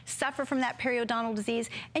 70–80% suffer from that periodontal disease.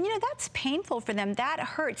 And you know, that's painful for them. That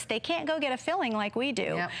hurts. They can't go get a filling like we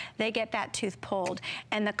do. They get that tooth pulled.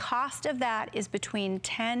 And the cost of that is between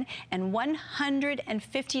 $10 and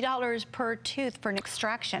 $150 per tooth for an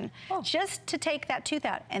extraction, just to take that tooth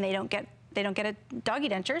out. And they don't get a doggy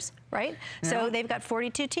dentures, right? So they've got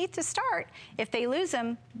 42 teeth to start. If they lose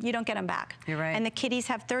them, you don't get them back. You're right. And the kitties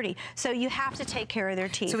have 30. So you have to take care of their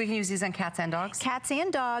teeth. So we can use these on cats and dogs? Cats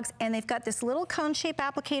and dogs, and they've got this little cone-shaped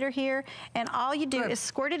applicator here, and all you do is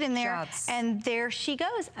squirt it in there, and there she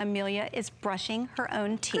goes. Amelia is brushing her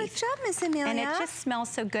own teeth. Good job, Miss Amelia. And it just smells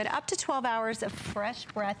so good. Up to 12 hours of fresh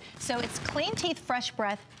breath. So it's clean teeth, fresh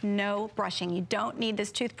breath, no brushing. You don't need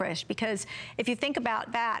this toothbrush, because if you think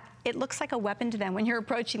about that, it looks like a weapon to them when you're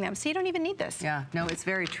approaching them. So you don't even need this. Yeah, no, it's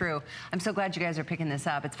very true. I'm so glad you guys are picking this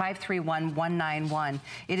up. It's 531191.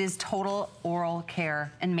 It is total oral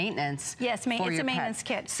care and maintenance. Yes, it's a maintenance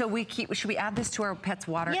kit. So should we add this to our pet's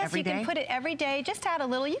water every day? Yes, you can put it every day. Just add a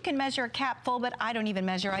little. You can measure a capful, but I don't even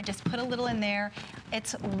measure. I just put a little in there.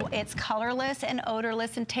 It's colorless and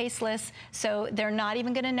odorless and tasteless, so they're not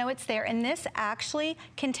even gonna know it's there. And this actually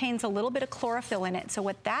contains a little bit of chlorophyll in it. So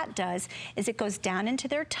what that does is it goes down into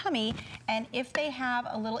their tummy tummy, and if they have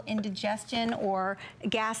a little indigestion or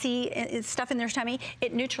gassy stuff in their tummy,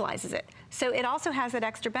 it neutralizes it. So it also has that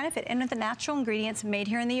extra benefit, and with the natural ingredients made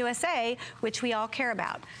here in the USA, which we all care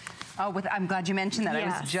about. Oh, I'm glad you mentioned that.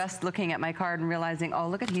 Yes. I was just looking at my card and realizing, oh,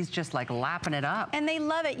 look at, he's just like lapping it up. And they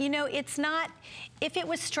love it. You know, it's not, if it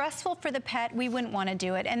was stressful for the pet, we wouldn't want to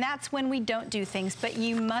do it. And that's when we don't do things. But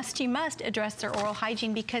you must address their oral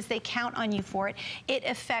hygiene because they count on you for it. It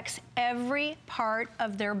affects every part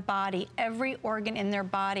of their body, every organ in their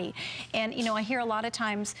body. And, you know, I hear a lot of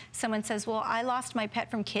times someone says, well, I lost my pet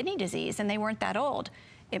from kidney disease and they weren't that old.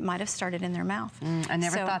 It might have started in their mouth. I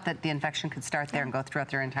never thought that the infection could start there and go throughout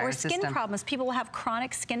their entire system. Or skin problems. People will have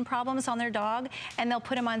chronic skin problems on their dog, and they'll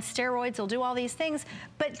put them on steroids, they'll do all these things,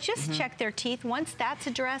 but just check their teeth. Once that's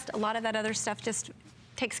addressed, a lot of that other stuff just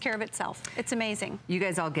takes care of itself. It's amazing. You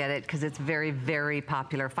guys all get it because it's very, very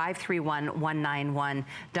popular. 531-191.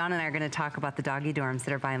 Dawn and I are going to talk about the doggy dorms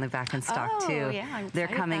that are finally back in stock too. Yeah, I'm They're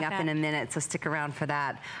excited coming about up that. in a minute, so stick around for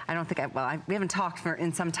that. I don't think we haven't talked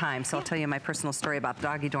in some time, so I'll tell you my personal story about the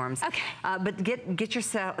doggy dorms. Okay. But get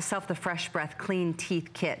yourself the Fresh Breath Clean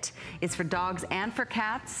Teeth Kit. It's for dogs and for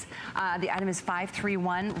cats. The item is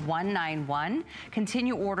 531-191.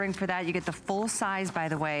 Continue ordering for that. You get the full size, by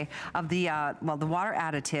the way, of the the water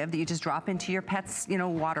additive that you just drop into your pet's,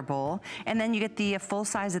 water bowl. And then you get the full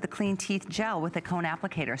size of the Clean Teeth Gel with a cone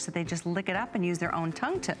applicator. So they just lick it up and use their own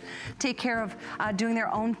tongue to take care of doing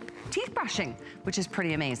their own teeth brushing, which is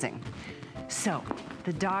pretty amazing. So,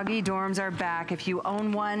 the doggy dorms are back. If you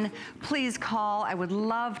own one, please call. I would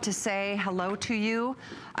love to say hello to you.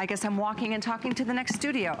 I guess I'm walking and talking to the next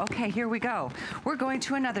studio. Okay, here we go. We're going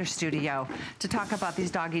to another studio to talk about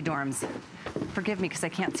these doggy dorms. Forgive me because I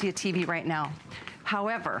can't see a TV right now.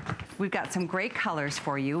 However, we've got some great colors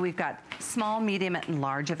for you. We've got small, medium, and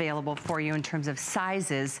large available for you in terms of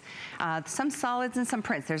sizes. Some solids and some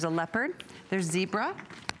prints. There's a leopard, there's zebra,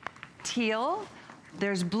 teal,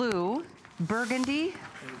 there's blue, burgundy,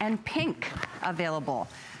 and pink available.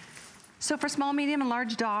 So for small, medium, and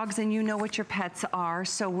large dogs, and you know what your pets are,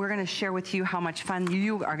 so we're gonna share with you how much fun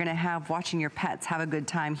you are gonna have watching your pets have a good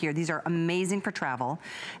time here. These are amazing for travel.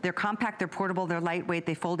 They're compact, they're portable, they're lightweight,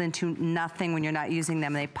 they fold into nothing when you're not using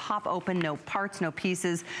them. They pop open, no parts, no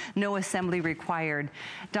pieces, no assembly required.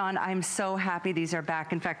 Dawn, I'm so happy these are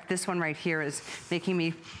back. In fact, this one right here is making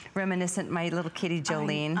me reminiscent my little kitty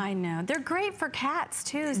Jolene. I know. They're great for cats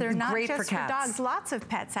too. They're not great just for for dogs. Lots of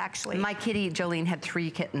pets actually. My kitty Jolene had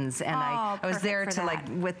 3 kittens, and I was there to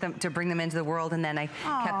with them to bring them into the world, and then I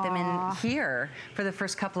kept them in here for the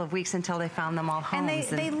first couple of weeks until they found them all homes.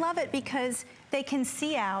 And they love it because they can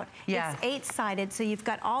see out. Yeah. It's 8-sided, so you've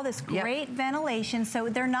got all this great ventilation, so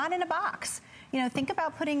they're not in a box. Think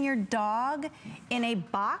about putting your dog in a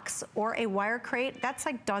box or a wire crate. That's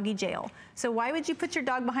like doggy jail. So why would you put your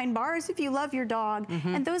dog behind bars if you love your dog?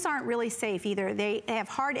 And those aren't really safe either. They have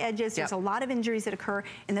hard edges. There's a lot of injuries that occur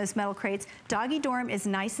in those metal crates. Doggy Dorm is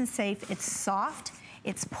nice and safe. It's soft,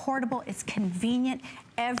 it's portable, it's convenient.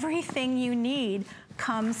 Everything you need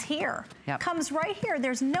comes here. Comes right here.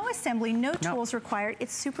 There's no assembly, no tools required.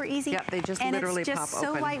 It's super easy. They just and literally it's just pop so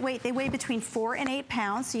open. lightweight. They weigh between 4 and 8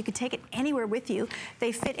 pounds, so you can take it anywhere with you.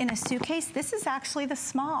 They fit in a suitcase. This is actually the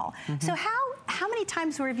small. So how many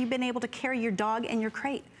times have you been able to carry your dog and your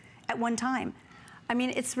crate at one time? I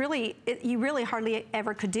mean, it's really, you really hardly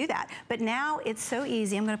ever could do that. But now it's so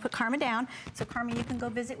easy. I'm gonna put Karma down. So Karma, you can go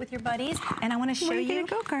visit with your buddies. And I wanna show you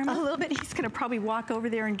a little bit. He's gonna probably walk over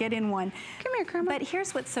there and get in one. Come here, Karma. But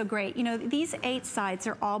here's what's so great. These 8 sides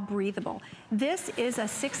are all breathable. This is a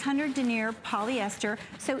 600 denier polyester.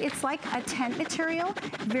 So it's like a tent material,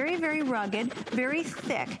 very, very rugged, very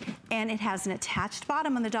thick. And it has an attached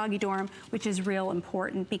bottom on the doggy dorm, which is real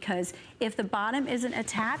important because if the bottom isn't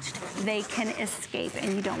attached, they can escape,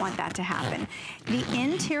 and you don't want that to happen. The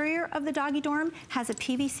interior of the doggy dorm has a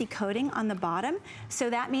PVC coating on the bottom, so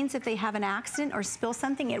that means if they have an accident or spill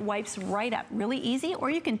something, it wipes right up really easy, or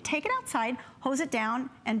you can take it outside, hose it down,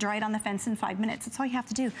 and dry it on the fence in 5 minutes. That's all you have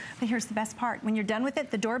to do. But here's the best part. When you're done with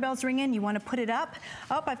it, the doorbell's ringing, you want to put it up.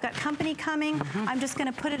 Oh, I've got company coming. I'm just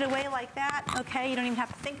going to put it away like that. Okay, you don't even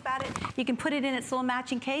have to think about it. You can put it in its little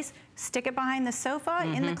matching case, stick it behind the sofa,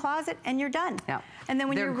 in the closet, and you're done. And then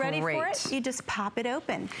when you're ready for it, you just pop it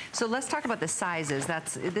open. So let's talk about the sizes.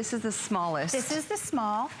 This is the smallest. This is the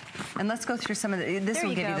small. And let's go through some of the, this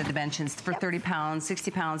will give you the dimensions for 30 pounds,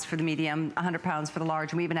 60 pounds for the medium, 100 pounds for the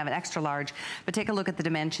large, and we even have an extra large. But take a look at the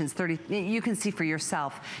dimensions, 30, you can see for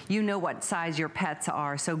yourself. You know what size your pets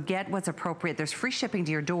are, so get what's appropriate. There's free shipping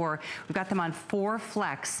to your door. We've got them on 4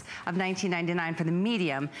 flex of $19.99 for the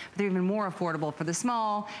medium, they're even more affordable for the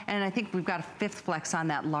small, and I think we've got a fifth flex on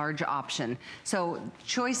that large option. So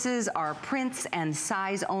choices are prints and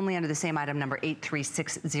size only under the same item number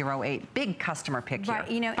 83608. Big customer pick here.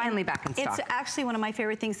 Right, you know, finally back in stock. It's actually one of my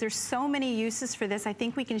favorite things. There's so many uses for this. I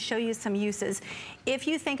think we can show you some uses. If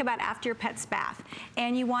you think about after your pet's bath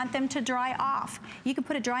and you want them to dry off, you can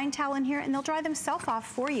put a drying towel in here and they'll dry themselves off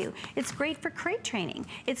for you. It's great for crate training.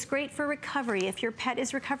 It's great for recovery. If your pet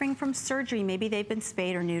is recovering from surgery, maybe they've been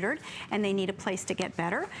spayed or neutered and they need a place to get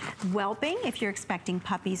better. Whelping, if you're expecting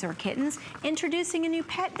puppies or kittens. Introducing a new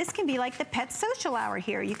pet, this can be like the pet social hour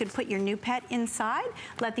here. You could put your new pet inside,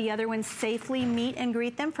 let the other ones safely meet and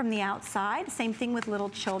greet them from the outside. Same thing with little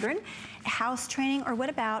children. House training, or what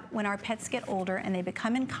about when our pets get older and they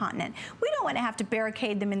become incontinent? We don't want to have to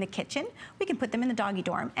barricade them in the kitchen. We can put them in the doggy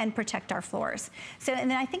dorm and protect our floors. So,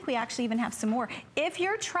 and then I think we actually even have some more. If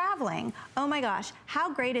you're traveling, oh my gosh,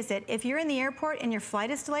 how great is it? If you're in the airport and your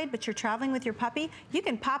flight is delayed, but you're traveling with your puppy, you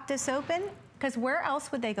can pop this open, because where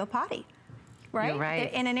else would they go potty? Right? You're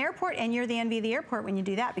right. In an airport, and you're the envy of the airport when you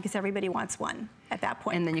do that, because everybody wants one at that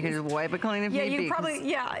point. And then you can just wipe it clean if yeah, need you be. probably,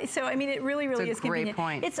 yeah. So I mean, it really is convenient. Great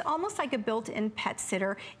point. It's almost like a built-in pet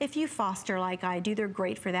sitter. If you foster like I do, they're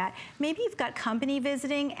great for that. Maybe you've got company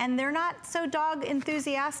visiting and they're not so dog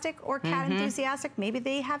enthusiastic or cat enthusiastic. Maybe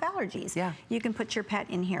they have allergies. Yeah. You can put your pet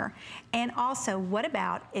in here. And also, what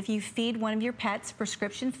about if you feed one of your pets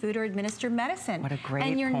prescription food or administered medicine? What a great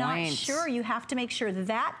And you're not point. sure, you have to make sure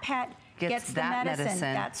that pet gets the that medicine.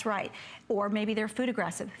 That's right. Or maybe they're food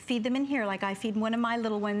aggressive. Feed them in here like I feed one of my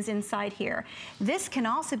little ones inside here. This can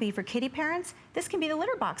also be for kitty parents. This can be the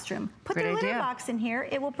litter box room. Put Great their litter idea. box in here.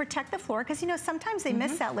 It will protect the floor, because you know sometimes they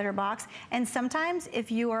miss that litter box, and sometimes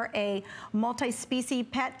if you are a multi-species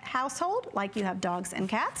pet household, like you have dogs and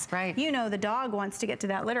cats, right, you know the dog wants to get to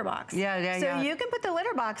that litter box. So you can put the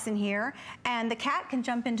litter box in here and the cat can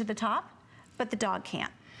jump into the top, but the dog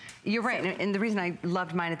can't. You're right, and the reason I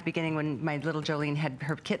loved mine at the beginning when my little Jolene had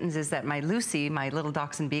her kittens is that my Lucy, my little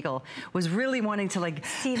dachshund beagle, was really wanting to like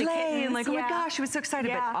see the play kittens, and like, oh my gosh, she was so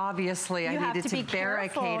excited. But obviously I needed to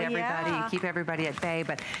barricade everybody, keep everybody at bay,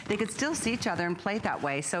 but they could still see each other and play that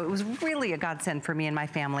way. So it was really a godsend for me and my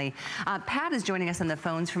family. Pat is joining us on the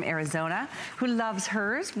phones from Arizona, who loves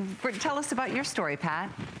hers. Tell us about your story,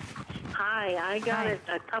 Pat. Hi, I got it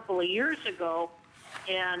a couple of years ago,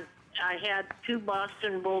 and I had 2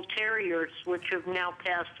 Boston Bull Terriers, which have now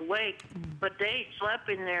passed away, but they slept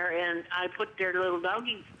in there, and I put their little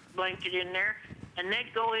doggy blanket in there, and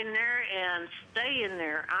they'd go in there and stay in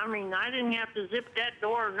there. I mean, I didn't have to zip that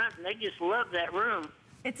door or nothing. They just loved that room.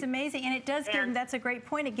 It's amazing, and it does give them, that's a great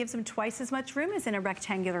point, it gives them twice as much room as in a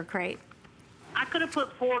rectangular crate. I could have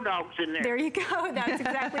put 4 dogs in there. There you go, that's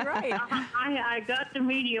exactly right. I got the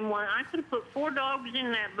medium one. I could have put 4 dogs in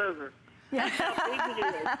that booger. That's how big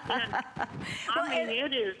it is. And,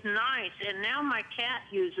 it is nice. And now my cat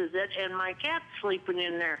uses it, and my cat's sleeping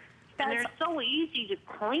in there. And they're so easy to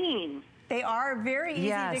clean. They are very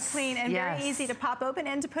easy to clean and very easy to pop open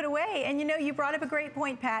and to put away. And you know, you brought up a great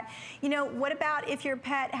point, Pat. You know, what about if your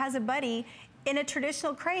pet has a buddy? In a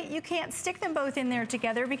traditional crate, you can't stick them both in there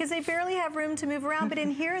together because they barely have room to move around. But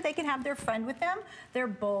in here, they can have their friend with them, their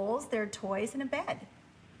bowls, their toys, and a bed.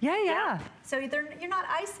 Yeah. So you're not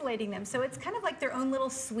isolating them. So it's kind of like their own little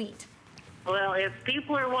suite. Well, if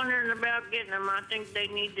people are wondering about getting them, I think they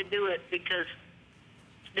need to do it because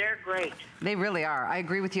they're great. They really are. I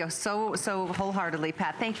agree with you so wholeheartedly,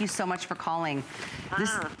 Pat. Thank you so much for calling.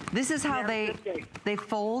 This is how they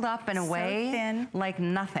fold up and away thin, like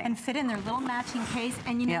nothing. And fit in their little matching case.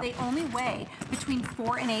 And you know, they only weigh between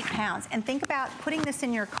 4 and 8 pounds. And think about putting this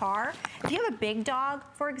in your car. If you have a big dog,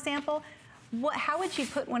 for example, how would you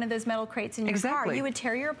put one of those metal crates in your car? You would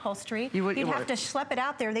tear your upholstery. You'd have to schlep it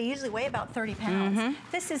out there. They usually weigh about 30 pounds.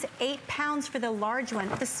 This is 8 pounds for the large one.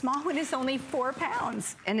 The small one is only 4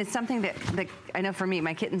 pounds. And it's something that I know for me,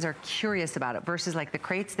 my kittens are curious about it versus like the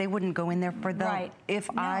crates, they wouldn't go in there for the,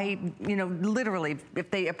 I, you know, literally,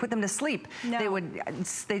 if they put them to sleep,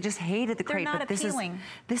 they just hated the crate. They're not appealing.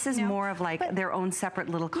 This is more of like their own separate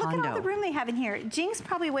little condo. Look at all the room they have in here. Jinx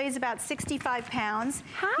probably weighs about 65 pounds.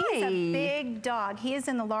 He's a big dog. He is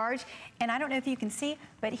in the large, and I don't know if you can see,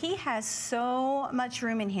 but he has so much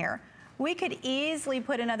room in here. We could easily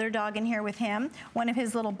put another dog in here with him. One of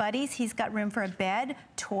his little buddies, he's got room for a bed,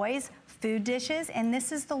 toys, food dishes, and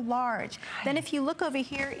this is the large. Then if you look over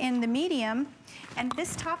here in the medium, and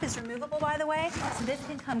this top is removable, by the way, so this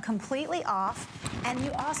can come completely off, and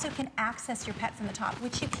you also can access your pet from the top,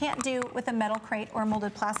 which you can't do with a metal crate or a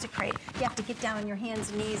molded plastic crate. You have to get down on your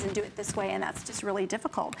hands and knees and do it this way, and that's just really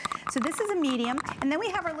difficult. So this is a medium, and then we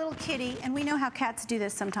have our little kitty, and we know how cats do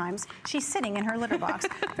this sometimes. She's sitting in her litter box.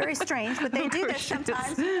 Very strange, but they do this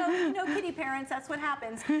sometimes. You know, kitty parents, that's what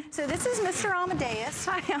happens. So this is Mr. Amadeus.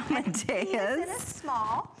 Hi, Amadeus. He is in a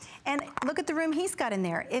small, and look at the room he's got in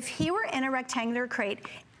there. If he were in a rectangular crate,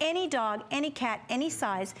 any dog, any cat, any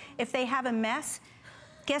size, if they have a mess,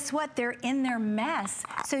 guess what? They're in their mess.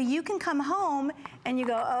 So you can come home and you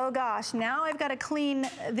go, oh gosh, now I've got to clean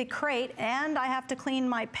the crate and I have to clean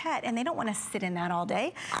my pet, and they don't want to sit in that all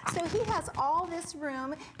day. So he has all this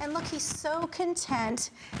room, and look, he's so content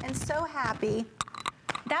and so happy.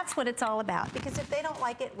 That's what it's all about, because if they don't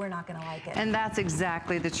like it, we're not going to like it. And that's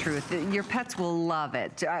exactly the truth. Your pets will love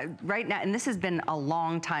it. Right now, and this has been a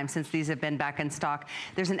long time since these have been back in stock,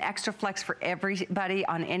 there's an extra flex for everybody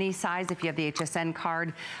on any size if you have the HSN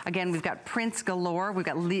card. Again, we've got prints galore. We've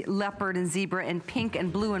got leopard and zebra and pink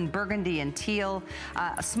and blue and burgundy and teal,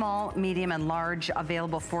 small, medium, and large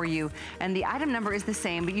available for you. And the item number is the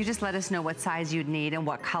same, but you just let us know what size you'd need and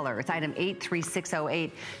what color. It's item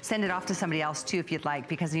 83608. Send it off to somebody else too if you'd like,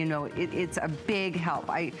 because you know it's a big help.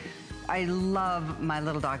 I love my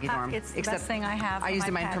little doggy dorm. It's the best thing I have. I used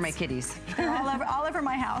mine for my kitties. They're all over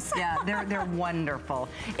my house. Yeah, they're wonderful.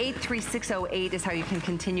 83608 is how you can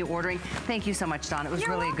continue ordering. Thank you so much, Dawn. It was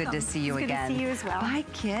really welcome. good to see you again. Good to see you as well. Bye,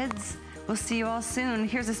 kids. We'll see you all soon.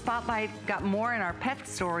 Here's a spotlight. Got more in our pet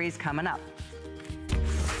stories coming up.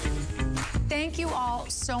 Thank you all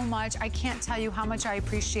so much. I can't tell you how much I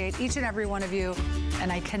appreciate each and every one of you,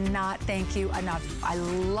 and I cannot thank you enough. I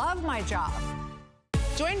love my job.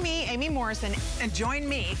 Join me, Amy Morrison, and join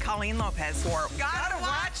me, Colleen Lopez, for Gotta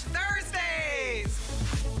Watch Thursdays.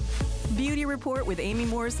 Beauty Report with Amy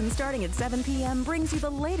Morrison starting at 7 p.m. brings you the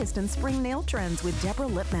latest in spring nail trends with Deborah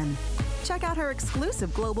Lippman. Check out her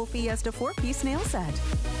exclusive Global Fiesta 4-piece nail set.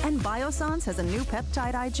 And Biossance has a new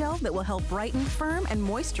peptide eye gel that will help brighten, firm, and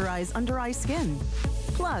moisturize under-eye skin.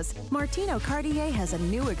 Plus, Martino Cartier has a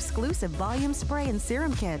new exclusive volume spray and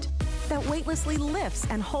serum kit that weightlessly lifts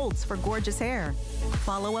and holds for gorgeous hair.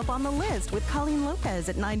 Follow up on the list with Colleen Lopez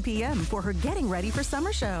at 9 p.m. for her Getting Ready for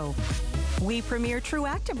Summer show. We premiere True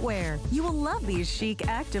Activewear. You will love these chic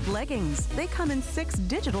active leggings. They come in 6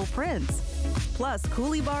 digital prints. Plus,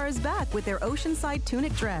 Coolie Bar is back with their Oceanside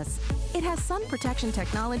tunic dress. It has sun protection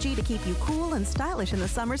technology to keep you cool and stylish in the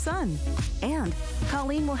summer sun. And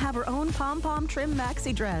Colleen will have her own pom-pom trim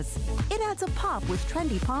maxi dress. It adds a pop with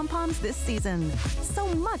trendy pom-poms this season. So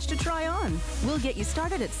much to try on. We'll get you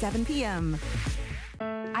started at 7 p.m.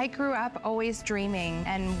 I grew up always dreaming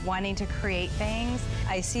and wanting to create things.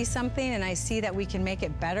 I see something and I see that we can make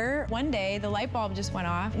it better. One day, the light bulb just went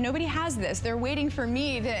off. Nobody has this. They're waiting for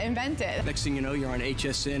me to invent it. Next thing you know, you're on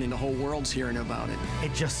HSN and the whole world's hearing about it.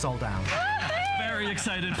 It just sold out. Very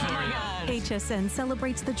excited for you. HSN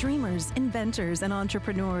celebrates the dreamers, inventors, and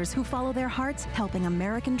entrepreneurs who follow their hearts, helping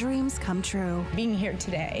American dreams come true. Being here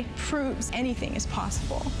today proves anything is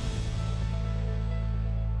possible.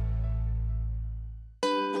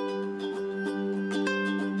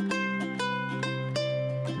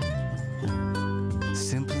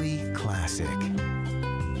 Simply classic.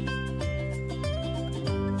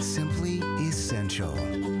 Simply essential.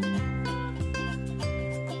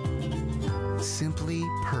 Simply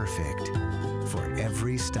perfect for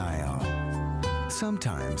every style.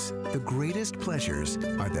 Sometimes the greatest pleasures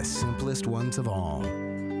are the simplest ones of all.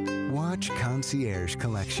 Watch Concierge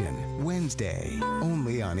Collection Wednesday,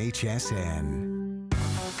 only on HSN.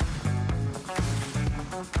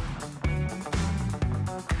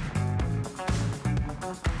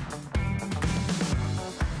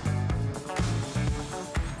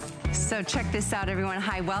 So check this out, everyone.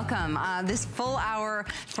 Hi, welcome. This full hour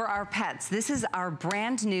for our pets. This is our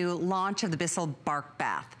brand new launch of the Bissell Bark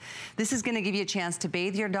Bath. This is gonna give you a chance to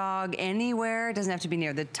bathe your dog anywhere. It doesn't have to be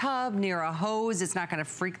near the tub, near a hose. It's not gonna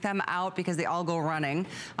freak them out because they all go running.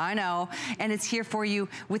 I know. And it's here for you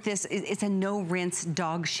with this. It's a no-rinse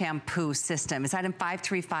dog shampoo system. It's item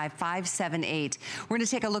 535578. We're gonna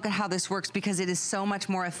take a look at how this works because it is so much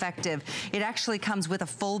more effective. It actually comes with a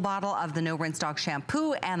full bottle of the no-rinse dog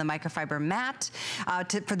shampoo and the microfiber microfiber mat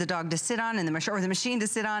for the dog to sit on and the machine to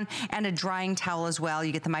sit on, and a drying towel as well.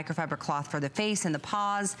 You get the microfiber cloth for the face and the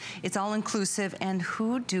paws. It's all inclusive. And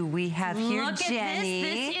who do we have here, Look Jenny? at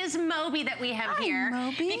this. This is Moby that we have here.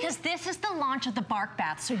 Moby. Because this is the launch of the bark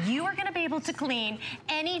bath. So you are gonna be able to clean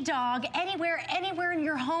any dog, anywhere in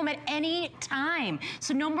your home at any time.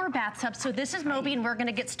 So no more bathtubs. So this is Moby and we're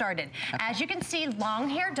gonna get started. Okay. As you can see, long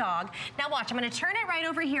hair dog. Now watch, I'm gonna turn it right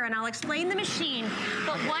over here and I'll explain the machine.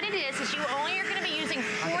 But what it is you only are gonna be using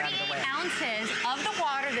 48 ounces of the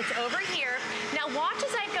water that's over here. Now watch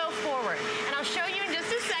as I go forward. And I'll show you in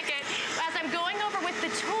just a second. As I'm going over with the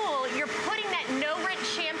tool, you're putting that no-rinse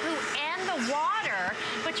shampoo and the water,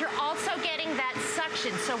 but you're also getting that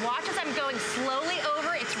suction. So watch as I'm going slowly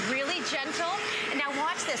over. It's really gentle. And now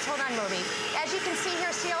watch this. Hold on, Moby. As you can see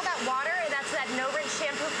here, see all that water? That's that no-rinse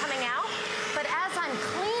shampoo coming out. But as I'm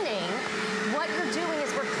cleaning, what you're doing is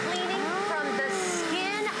we're cleaning from the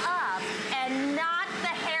skin up and not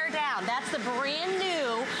the hair down. That's the brand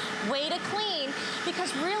new way to clean,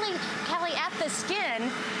 because really, Kelly, at the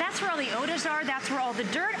skin, that's where all the odors are, that's where all the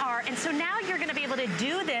dirt are. And so now you're gonna be able to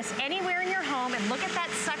do this anywhere in your home, and look at that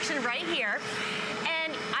suction right here.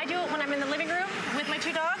 And I do it when I'm in the living room with my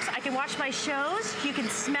two dogs. I can watch my shows. You can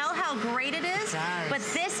smell how great it is. But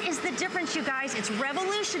this is the difference, you guys. It's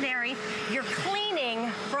revolutionary. You're cleaning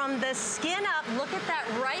from the skin up. Look at that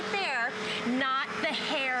right there, not the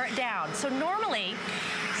hair down. So normally,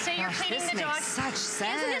 say you're cleaning the dog. Such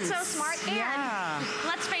sense. Isn't it so smart? And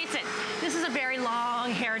let's face it, this is a very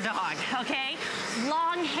long hair dog, okay?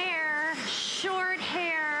 Long hair, short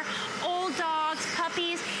hair, old dogs,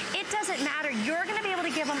 puppies, it doesn't matter. You're gonna be able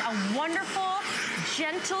to give them a wonderful,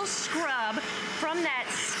 gentle scrub from that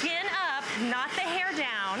skin up, not the hair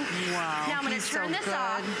down. Wow. Now I'm gonna turn this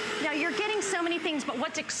off. Now you're getting so many things, but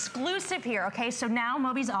what's exclusive here, okay? So now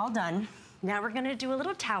Moby's all done. Now we're gonna do a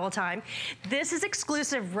little towel time. This is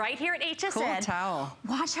exclusive right here at HSN. Cool towel.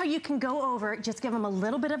 Watch how you can go over it, just give them a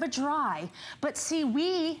little bit of a dry. But see,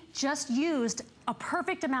 we just used a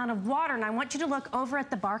perfect amount of water, and I want you to look over at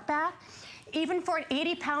the bark bath. Even for an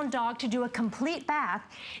 80-pound dog to do a complete bath,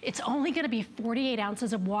 it's only gonna be 48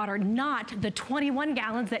 ounces of water, not the 21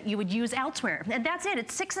 gallons that you would use elsewhere. And that's it,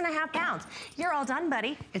 it's 6.5 pounds. You're all done,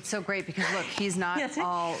 buddy. It's so great because look, he's not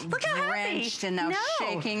all drenched and now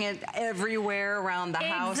shaking it everywhere around the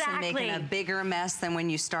house and making a bigger mess than when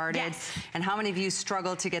you started. And how many of you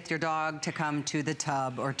struggle to get your dog to come to the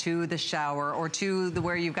tub or to the shower or to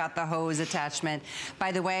where you've got the hose attachment?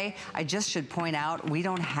 By the way, I just should point out, we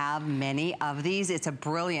don't have many of these. It's a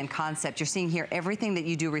brilliant concept. You're seeing here everything that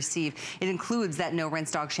you do receive. It includes that no rinse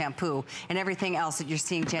dog shampoo and everything else that you're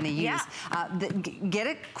seeing Jenny use. Get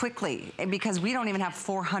it quickly because we don't even have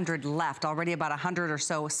 400 left. Already about 100 or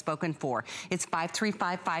so spoken for. It's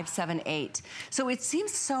 535578. So it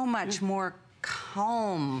seems so much more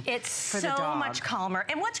calm. It's so much calmer.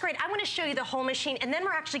 And what's great, I want to show you the whole machine, and then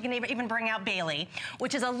we're actually going to even bring out Bailey,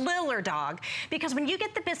 which is a littler dog, because when you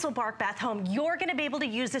get the Bissell Bark Bath home, you're going to be able to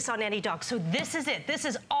use this on any dog. So this is it. This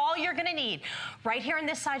is all you're going to need. Right here on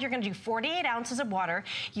this side, you're going to do 48 ounces of water.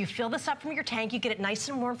 You fill this up from your tank. You get it nice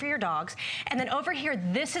and warm for your dogs. And then over here,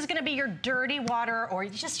 this is going to be your dirty water, or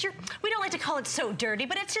just your, we don't like to call it so dirty,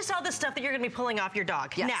 but it's just all the stuff that you're going to be pulling off your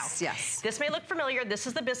dog. Now, this may look familiar. This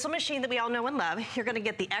is the Bissell machine that we all know and love. You're gonna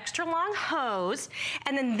get the extra long hose,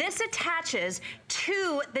 and then this attaches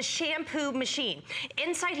to the shampoo machine.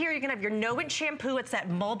 Inside here, you're gonna have your no-rinse shampoo. It's that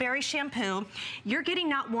mulberry shampoo. You're getting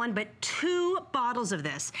not one, but 2 bottles of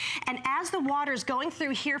this. And as the water's going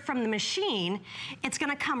through here from the machine, it's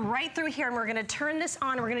gonna come right through here, and we're gonna turn this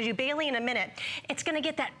on. We're gonna do Bailey in a minute. It's gonna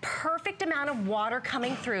get that perfect amount of water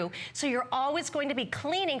coming through, so you're always going to be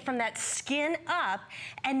cleaning from that skin up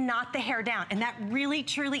and not the hair down. And that really,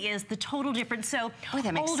 truly is the total difference. So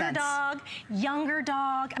that makes older sense. dog, younger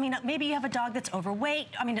dog. I mean, maybe you have a dog that's overweight.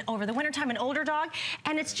 I mean, over the wintertime, an older dog,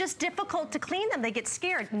 and it's just difficult to clean them. They get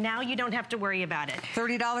scared. Now you don't have to worry about it.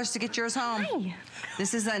 $30 to get yours home. Hi.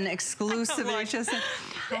 This is an exclusive HSN.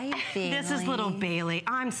 Hi, Bailey. This is little Bailey.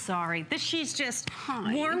 I'm sorry. She's just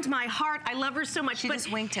warmed my heart. I love her so much. She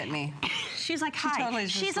just winked at me. She's like, hi. Totally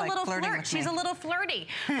She's a little flirt. She's a little flirty.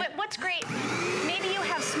 But what's great, maybe you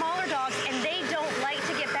have smaller dogs and they don't like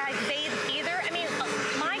to get bathed either. I mean,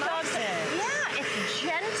 my dog's, it's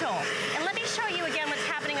gentle. And let me show you again what's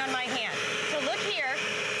happening on my hand. So look here.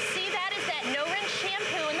 See, that is that no-rinse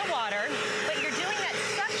shampoo in the water, but you're doing that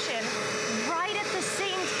suction right at the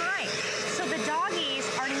same time. So the doggies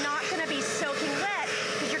are not going to be soaking wet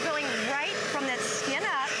because you're going right from that skin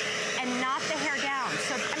up and not the hair down.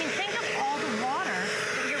 So, I mean, think of all the water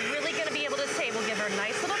that you're really going to be able to save. We'll give her a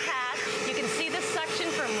nice little pat. You can see the suction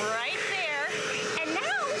from right there. And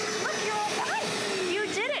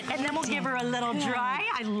then we'll give her a little dry.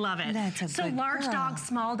 I love it. That's a so good large girl. dogs,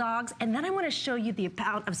 small dogs, and then I want to show you the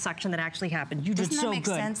amount of suction that actually happened. You did Doesn't so that make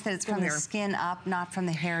good. sense that it's from the skin up, not from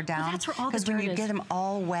the hair down? Well, that's where all the Because when dirt you is. get them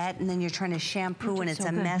all wet and then you're trying to shampoo and it's so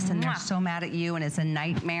a good. mess and they're Mwah. so mad at you and it's a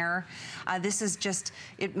nightmare. This is just,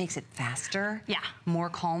 it makes it faster. Yeah. More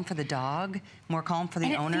calm for the dog, more calm for the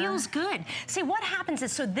and owner. it feels good. See, what happens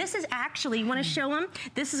is, so this is actually, you want to show them?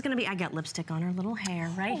 This is going to be, I got lipstick on her little hair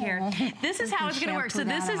right here. This is how it's going to work. So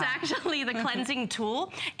this is actually the cleansing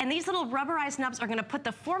tool, and these little rubberized nubs are going to put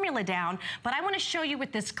the formula down, but I want to show you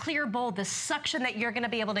with this clear bowl, the suction that you're going to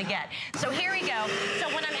be able to get. So here we go. So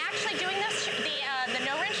when I'm actually doing this, the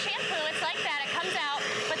no rinse shampoo, it's like that, it comes out,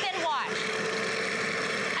 but then watch.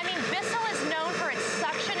 I mean, Bissell is known for its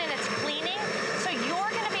suction and its cleaning, so you're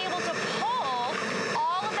going to be able to pull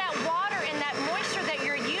all of that water and that moisture that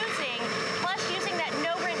you're using, plus using that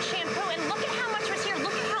no rinse shampoo, and look at how much was here.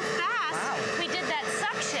 Look at how fast we did that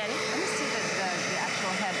suction. Let me see the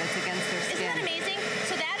actual head that's against their skin. Isn't that amazing?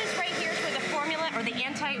 So that is right here is where the formula or the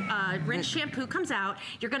anti-rinse shampoo comes out.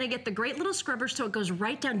 You're going to get the great little scrubber so it goes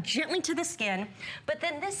right down gently to the skin. But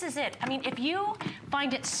then this is it. I mean, if you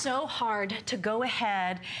find it so hard to go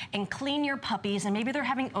ahead and clean your puppies, and maybe they're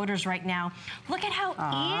having odors right now, look at how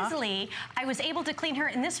easily I was able to clean her.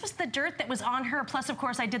 And this was the dirt that was on her. Plus, of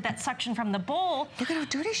course, I did that suction from the bowl. Look at how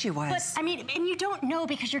dirty she was. But, I mean, and you don't know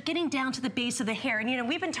because you're getting down to the base of the hair. And, you know,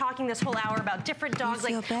 we've been talking this whole hour about different dogs.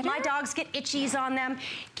 You Like, feel better? my dogs get itchies on them.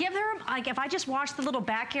 Give them, like, if I just wash the little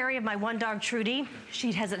back area of my one dog, Trudy,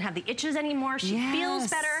 she doesn't have the itches anymore. She feels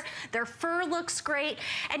better. Their fur looks great.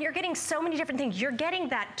 And you're getting so many different things. You're getting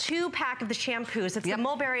that 2-pack of the shampoos. It's the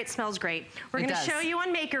mulberry. It smells great. We're going to show you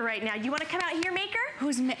on Maker right now. You want to come out here, Maker?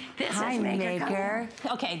 Who's This Hi, is Maker.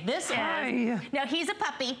 Okay, this is. Now, he's a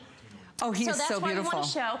puppy. Oh, he's so that's so why beautiful. we want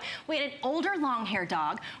to show. We had an older long hair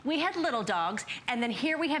dog. We had little dogs. And then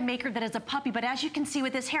here we have Maker that is a puppy. But as you can see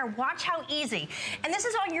with his hair, watch how easy. And this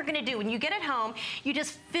is all you're going to do. When you get it home, you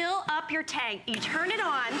just fill up your tank. You turn it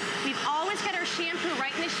on. We've always got our shampoo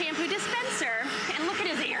right in the shampoo dispenser. And look at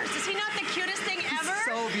his ears. Is he not the cutest thing ever?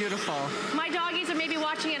 So beautiful. My doggies are maybe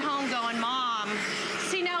watching at home going, Mom,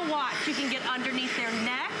 see now watch. You can get underneath their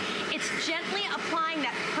neck. It's gently applying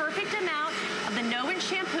that perfect amount of the no rinse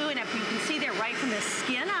shampoo, and if you can see there right from the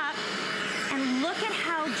skin up, and look at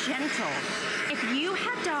how gentle. If you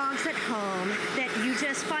have dogs at home that you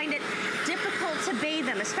just find it difficult to bathe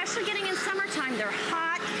them, especially getting in summertime, they're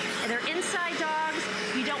hot, and they're inside dogs,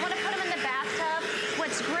 you don't want to put them in the bathtub.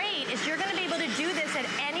 What's great is you're going to be able to do this at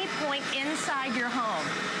any point inside your home.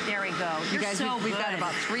 There we go. You guys, we've got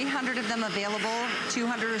about 300 of them available,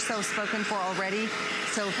 200 or so spoken for already.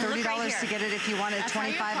 So $30 to get it if you want it,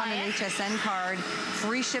 $25 on an HSN card,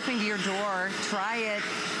 free shipping to your door. Try it,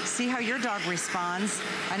 see how your dog responds.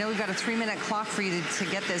 I know we've got a 3-minute clock for you to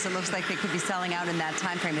get this. It looks like they could be selling out in that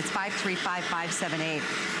time frame. It's 535-578.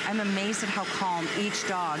 I'm amazed at how calm each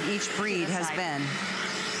dog, each breed has been.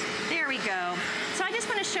 There we go. So I just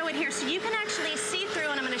want to show it here so you can actually see through,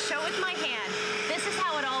 and I'm going to show it with my hand. This is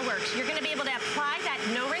how it all works. You're going to be able to apply that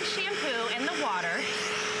no rinse shampoo in the water.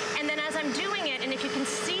 And then as I'm doing it, and if you can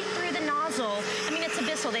see through the nozzle, I mean, it's a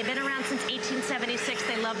Bissell. They've been around since 1876.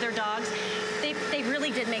 They love their dogs. They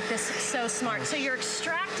really did make this so smart. So you're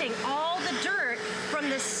extracting all the dirt from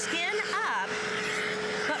the skin up.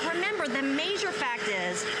 But remember, the major fact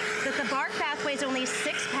is that the bark bath weighs only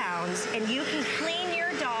 6 pounds, and you can clean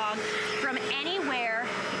your dog from anywhere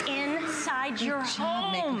inside your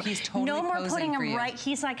home. He's totally no more posing putting for him you. right.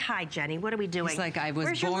 He's like, hi, Jenny, what are we doing? He's like, I was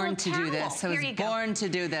Where's your born little to do towel? this. I Here was you go. born to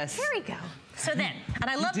do this. Here we go. So then, and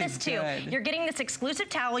I love this too, you're getting this exclusive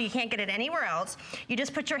towel. You can't get it anywhere else. You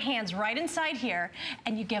just put your hands right inside here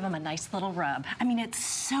and you give them a nice little rub. I mean, it's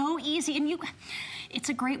so easy, and it's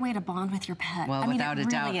a great way to bond with your pet. Well, I mean, without it a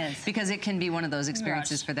doubt, really is. because it can be one of those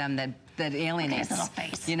experiences for them that alienates. Look at his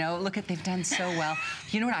little face. You know, look at, they've done so well.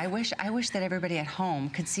 You know what I wish? I wish that everybody at home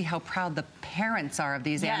could see how proud the parents are of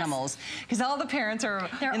these animals, because all the parents are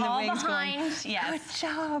They're in the all wings behind. going, Yes. good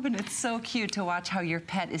job. And it's so cute to watch how your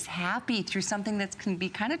pet is happy through something that can be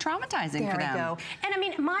kind of traumatizing for them. There we go. And I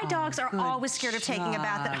mean, my dogs are always scared of taking a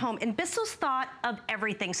bath at job. home. And Bissell's thought of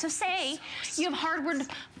everything. So say you have hardwood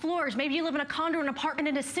floors. Maybe you live in a condo or an apartment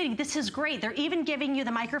in a city. This is great. They're even giving you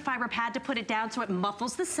the microfiber pad to put it down so it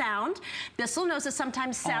muffles the sound. Bissell knows that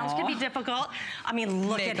sometimes sounds can be difficult. I mean,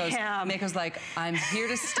 look at him. Mako's like, I'm here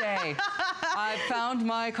to stay. I found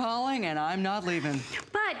my calling and I'm not leaving.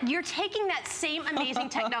 But you're taking that same amazing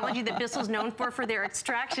technology that Bissell's known for their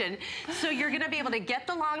extraction. So you're gonna be able to get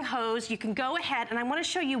the long hose. You can go ahead, and I wanna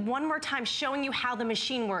show you one more time, showing you how the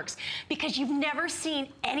machine works, because you've never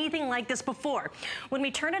seen anything like this before. When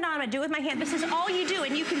we turn it on, I'm gonna do it with my hand. This is all you do,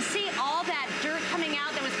 and you can see all that dirt coming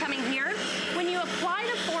out that was coming here. When you apply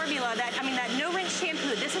the formula, that no rinse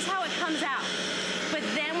shampoo, this is how it comes out. But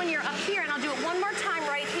then when you're up here, and I'll do it one more time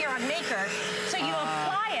right here on Maker, so you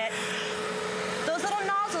apply it, those little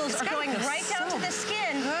nozzles are going right down to the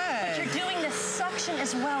skin, but you're doing the suction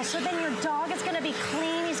as well. So then your dog is gonna be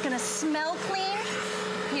clean, he's gonna smell clean.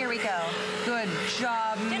 Here we go. Good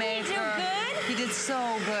job, Maker. Didn't he do good? He did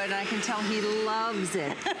so good, and I can tell he loves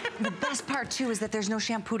it. The best part, too, is that there's no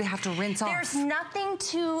shampoo to have to rinse off. There's nothing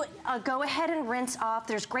to go ahead and rinse off.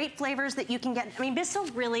 There's great flavors that you can get. I mean, Bissell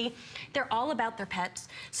really, they're all about their pets,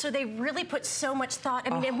 so they really put so much thought.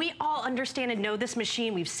 I mean, and we all understand and know this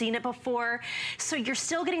machine. We've seen it before. So you're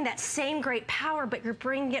still getting that same great power, but you're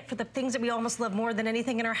bringing it for the things that we almost love more than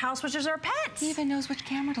anything in our house, which is our pets. He even knows which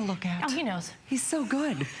camera to look at. Oh, he knows. He's so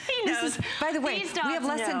good. He knows. By the way, These we have dogs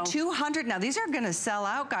less than know. 200 now. These are going to sell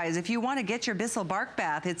out, guys. If you want to get your Bissell Bark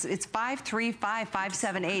Bath, it's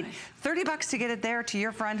 535-578. $30 to get it there to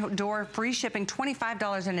your front door. Free shipping.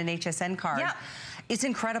 $25 in an HSN card. Yeah. It's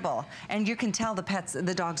incredible, and you can tell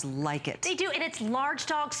the dogs like it. They do, and it's large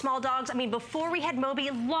dogs, small dogs. I mean, before we had Moby,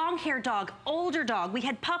 long-haired dog, older dog. We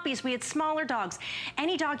had puppies, we had smaller dogs.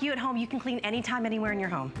 Any dog you at home, you can clean anytime, anywhere in your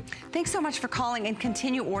home. Thanks so much for calling, and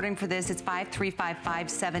continue ordering for this. It's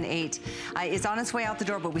 535-578. It's on its way out the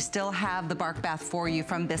door, but we still have the Bark Bath for you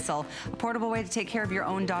from Bissell. A portable way to take care of your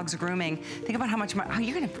own dog's grooming. Think about how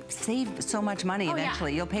you're going to save so much money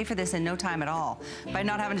eventually. You'll pay for this in no time at all by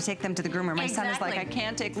not having to take them to the groomer. My son is like, I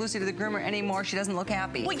can't take Lucy to the groomer anymore. She doesn't look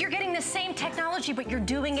happy. Well, you're getting the same technology, but you're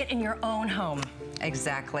doing it in your own home.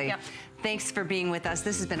 Exactly. Yep. Thanks for being with us.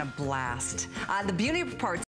 This has been a blast. The beauty reports.